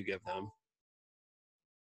advice would you give them?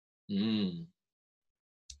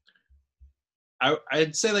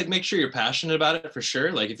 I'd say, like, make sure you're passionate about it for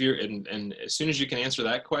sure. Like, if you're, and as soon as you can answer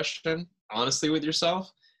that question honestly with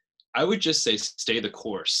yourself, I would just say stay the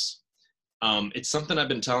course. It's something I've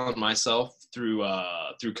been telling myself through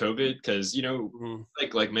COVID, because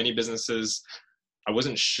like many businesses, I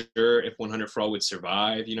wasn't sure if 100 For All would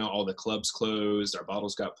survive. All the clubs closed, our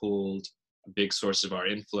bottles got pulled, a big source of our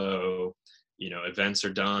inflow. Events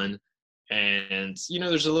are done, and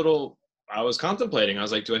there's a little. I was contemplating. I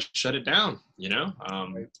was like, do I shut it down?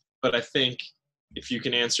 But I think if you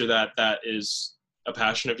can answer that is a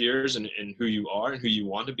passion of yours, and who you are and who you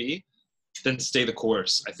want to be, then stay the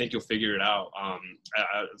course. I think you'll figure it out.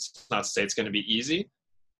 It's not to say it's going to be easy,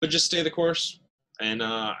 but just stay the course. And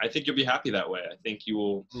I think you'll be happy that way. I think you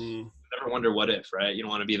will never wonder what if, right? You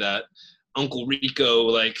don't want to be that Uncle Rico,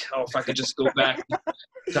 like, oh, if I could just go back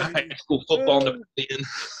to high school football in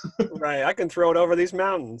the Right, I can throw it over these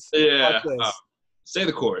mountains. Yeah. Stay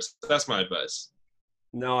the course. That's my advice.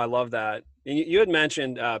 No, I love that. And you had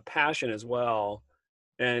mentioned passion as well.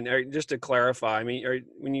 And just to clarify, I mean,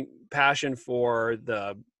 when you passion for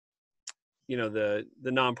the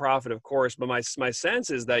nonprofit, of course, but my sense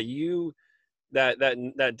is that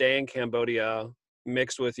that day in Cambodia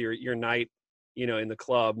mixed with your night, in the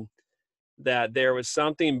club, that there was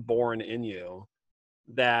something born in you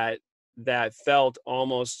that felt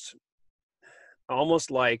almost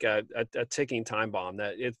like a ticking time bomb,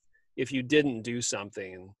 that if you didn't do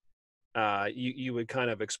something, you would kind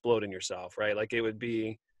of explode in yourself, right? Like, it would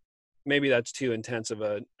be, maybe that's too intense of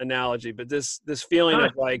an analogy, but this feeling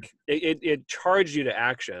of, like, it charged you to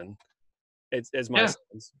action. It's my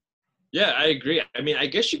sense. Yeah, I agree. I mean, I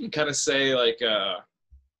guess you can kind of say, like,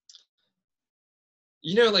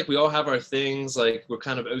 like, we all have our things, like, we're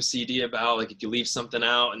kind of OCD about, like, if you leave something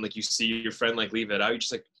out and, like, you see your friend, like, leave it out, you're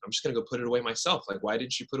just like, I'm just going to go put it away myself. Like, why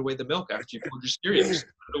didn't you put away the milk after you poured your cereal? Just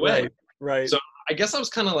put it away. Right. So I guess I was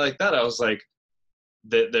kind of like that. I was like,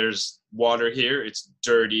 there's water here, it's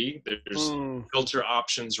dirty, there's Mm, filter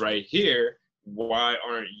options right here. Why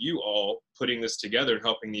aren't you all putting this together and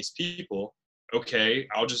helping these people? Okay,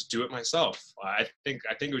 I'll just do it myself. I think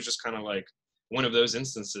it was just kind of like one of those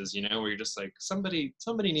instances, where you're just like, somebody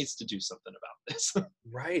needs to do something about this.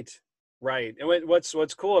 right. Right. And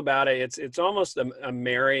what's cool about it, it's almost a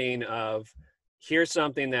marrying of, here's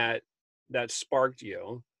something that sparked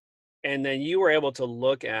you, and then you were able to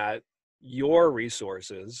look at your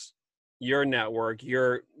resources, your network,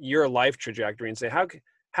 your life trajectory, and say,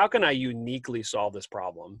 how can I uniquely solve this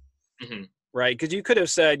problem? Hmm. Right? Because you could have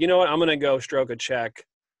said, you know what, I'm going to go stroke a check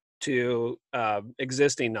to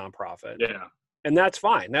existing nonprofit, Yeah. and that's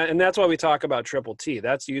fine. And that's why we talk about triple T.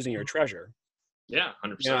 That's using your treasure. Yeah,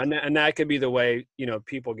 And 100%. that could be the way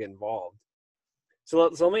people get involved. So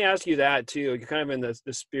let me ask you that too. You're kind of in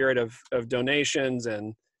the spirit of donations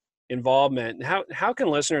and involvement. How can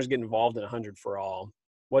listeners get involved in 100 for All?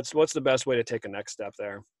 What's the best way to take a next step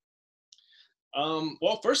there?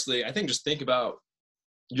 Well, firstly, I think just think about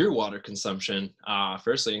your water consumption,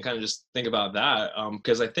 firstly, and kind of just think about that,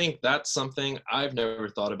 because I think that's something I've never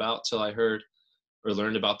thought about till I heard or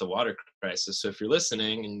learned about the water crisis. So if you're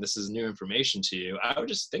listening and this is new information to you, I would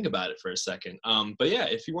just think about it for a second. But yeah,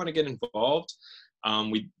 if you want to get involved,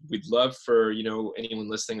 we'd love for anyone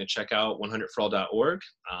listening to check out 100forall.org.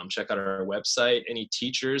 Check out our website. Any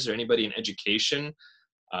teachers or anybody in education,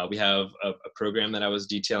 we have a program that I was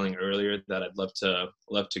detailing earlier that I'd love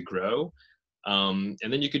to grow. And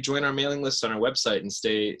then you could join our mailing list on our website and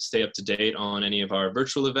stay up to date on any of our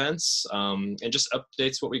virtual events, and just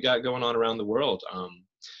updates what we got going on around the world.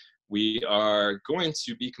 We are going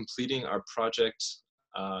to be completing our project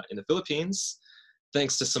in the Philippines,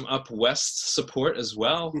 thanks to some Up West support as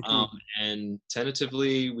well. And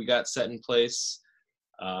tentatively, we got set in place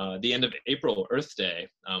the end of April, Earth Day.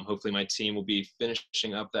 Hopefully my team will be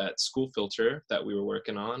finishing up that school filter that we were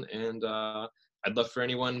working on. And I'd love for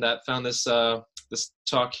anyone that found this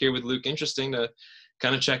talk here with Luke interesting to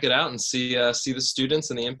kind of check it out and see the students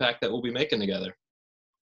and the impact that we'll be making together.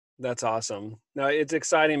 That's awesome. No, it's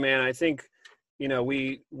exciting, man. I think,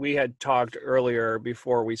 we had talked earlier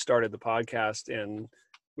before we started the podcast, and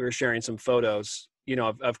we were sharing some photos,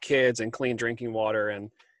 of kids and clean drinking water. And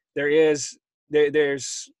there's,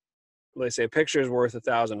 let's say, a picture is worth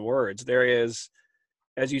 1,000 words. There is,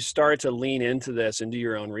 as you start to lean into this and do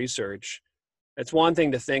your own research, it's one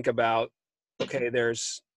thing to think about, okay,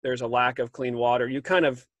 there's a lack of clean water.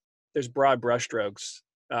 There's broad brushstrokes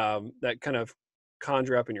that kind of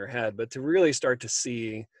conjure up in your head, but to really start to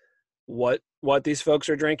see what these folks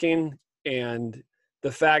are drinking, and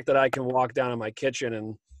the fact that I can walk down in my kitchen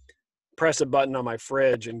and press a button on my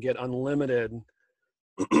fridge and get unlimited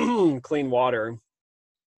clean water,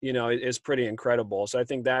 is pretty incredible. So I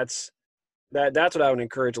think that's what I would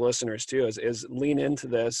encourage listeners to is lean into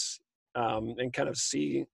this, and kind of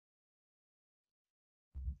see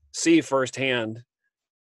firsthand,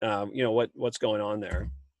 what's going on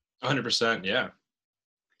there. 100%.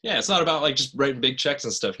 Yeah, it's not about like just writing big checks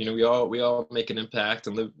and stuff. We all make an impact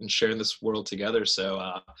and live and share in this world together.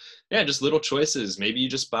 So yeah, just little choices. Maybe you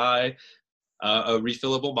just buy a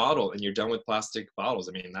refillable bottle and you're done with plastic bottles.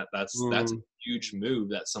 I mean, that's a huge move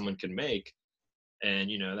that someone can make, and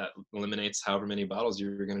that eliminates however many bottles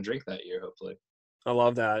you're going to drink that year, hopefully. I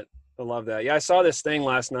love that. Yeah, I saw this thing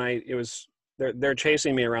last night. They're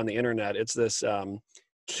chasing me around the internet. It's this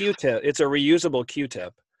Q-tip. It's a reusable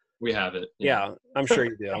Q-tip. We have it. Yeah, I'm sure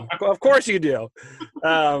you do. Of course you do.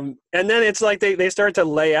 And then it's like they start to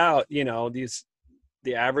lay out,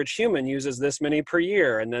 the average human uses this many per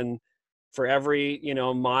year. And then for every,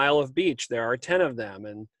 mile of beach, there are 10 of them,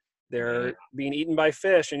 and they're being eaten by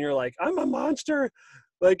fish. And you're like, I'm a monster.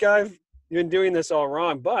 Like, I've been doing this all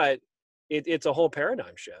wrong. But it's a whole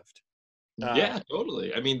paradigm shift. Yeah,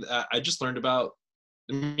 totally. I mean, I just learned about,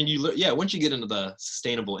 once you get into the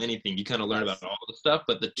sustainable anything, you kind of learn about all the stuff,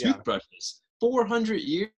 but the toothbrushes, 400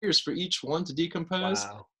 years for each one to decompose.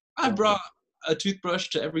 Wow. I brought a toothbrush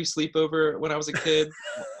to every sleepover when I was a kid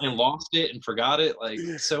and lost it and forgot it, like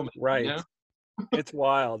so many. Right. It's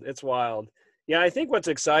wild. Yeah, I think what's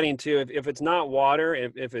exciting too, if it's not water,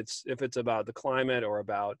 if it's about the climate or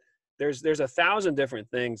about, there's 1,000 different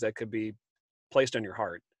things that could be placed on your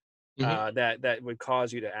heart, that would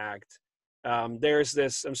cause you to act. There's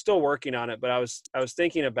this, I'm still working on it, but I was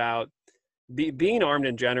thinking about being armed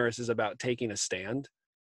and generous is about taking a stand.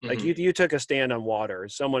 Like you took a stand on water.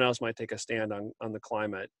 Someone else might take a stand on the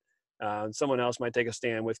climate. Someone else might take a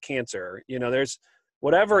stand with cancer. There's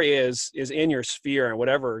whatever is in your sphere and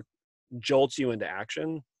whatever jolts you into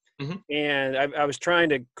action. And I was trying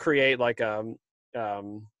to create like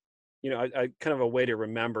I kind of a way to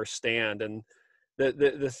remember stand. And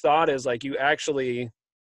the thought is like, you actually,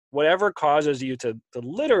 whatever causes you to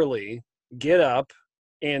literally get up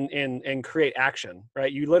and create action,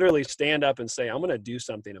 right? You literally stand up and say, I'm going to do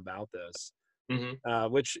something about this,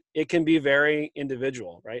 which it can be very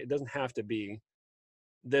individual, right? It doesn't have to be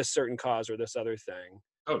this certain cause or this other thing.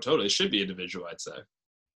 Oh, totally. It should be individual, I'd say.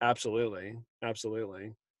 Absolutely.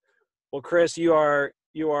 Absolutely. Well, Chris, you are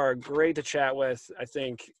great to chat with. I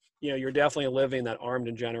think, you're definitely living that armed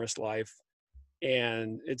and generous life.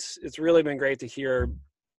 And it's really been great to hear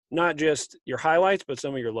not just your highlights, but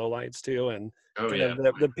some of your lowlights too. And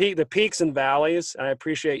the peaks and valleys. I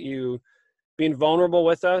appreciate you being vulnerable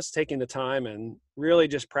with us, taking the time, and really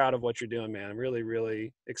just proud of what you're doing, man. Really,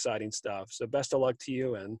 really exciting stuff. So best of luck to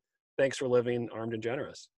you, and thanks for living armed and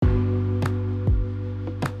generous.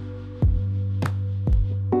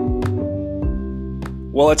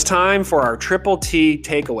 Well, it's time for our Triple T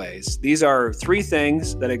takeaways. These are 3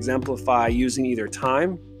 things that exemplify using either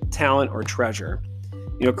time, talent, or treasure.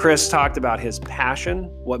 Chris talked about his passion,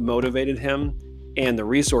 what motivated him, and the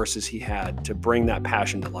resources he had to bring that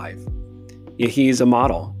passion to life. He's a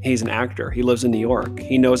model. He's an actor. He lives in New York.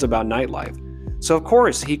 He knows about nightlife. So, of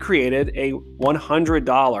course, he created a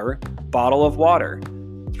 $100 bottle of water.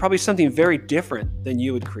 It's probably something very different than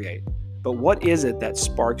you would create. But what is it that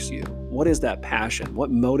sparks you? What is that passion?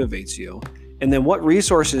 What motivates you? And then what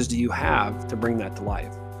resources do you have to bring that to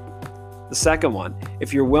life? The second one,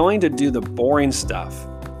 if you're willing to do the boring stuff,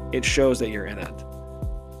 it shows that you're in it.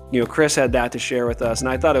 Chris had that to share with us, and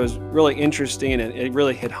I thought it was really interesting, and it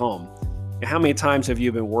really hit home. How many times have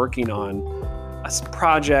you been working on a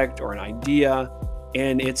project or an idea,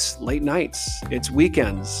 and it's late nights, it's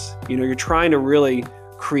weekends, you're trying to really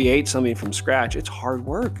create something from scratch? It's hard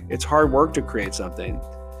work. It's hard work to create something,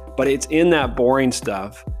 but it's in that boring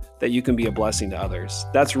stuff that you can be a blessing to others.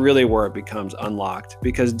 That's really where it becomes unlocked,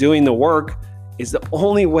 because doing the work is the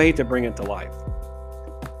only way to bring it to life.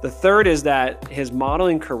 The third is that his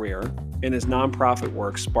modeling career and his nonprofit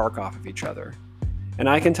work spark off of each other. And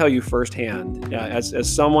I can tell you firsthand,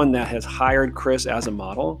 as someone that has hired Chris as a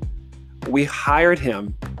model, we hired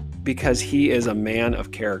him because he is a man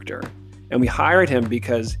of character. And we hired him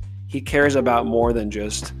because he cares about more than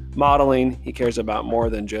just modeling. He cares about more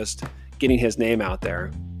than just getting his name out there.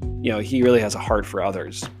 He really has a heart for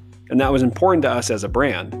others. And that was important to us as a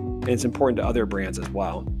brand. And it's important to other brands as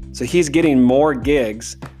well. So he's getting more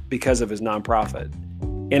gigs because of his nonprofit.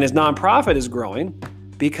 And his nonprofit is growing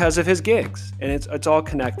because of his gigs. And it's all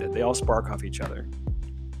connected. They all spark off each other.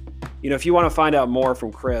 If you want to find out more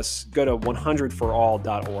from Chris, go to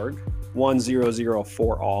 100forall.org,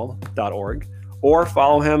 1004all.org, or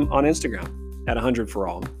follow him on Instagram at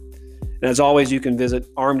 100forall. And as always, you can visit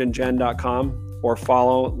armedandgen.com or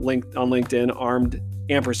follow on LinkedIn,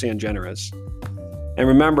 armed_generous. And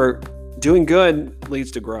remember, doing good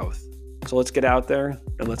leads to growth. So let's get out there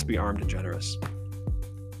and let's be armed and generous.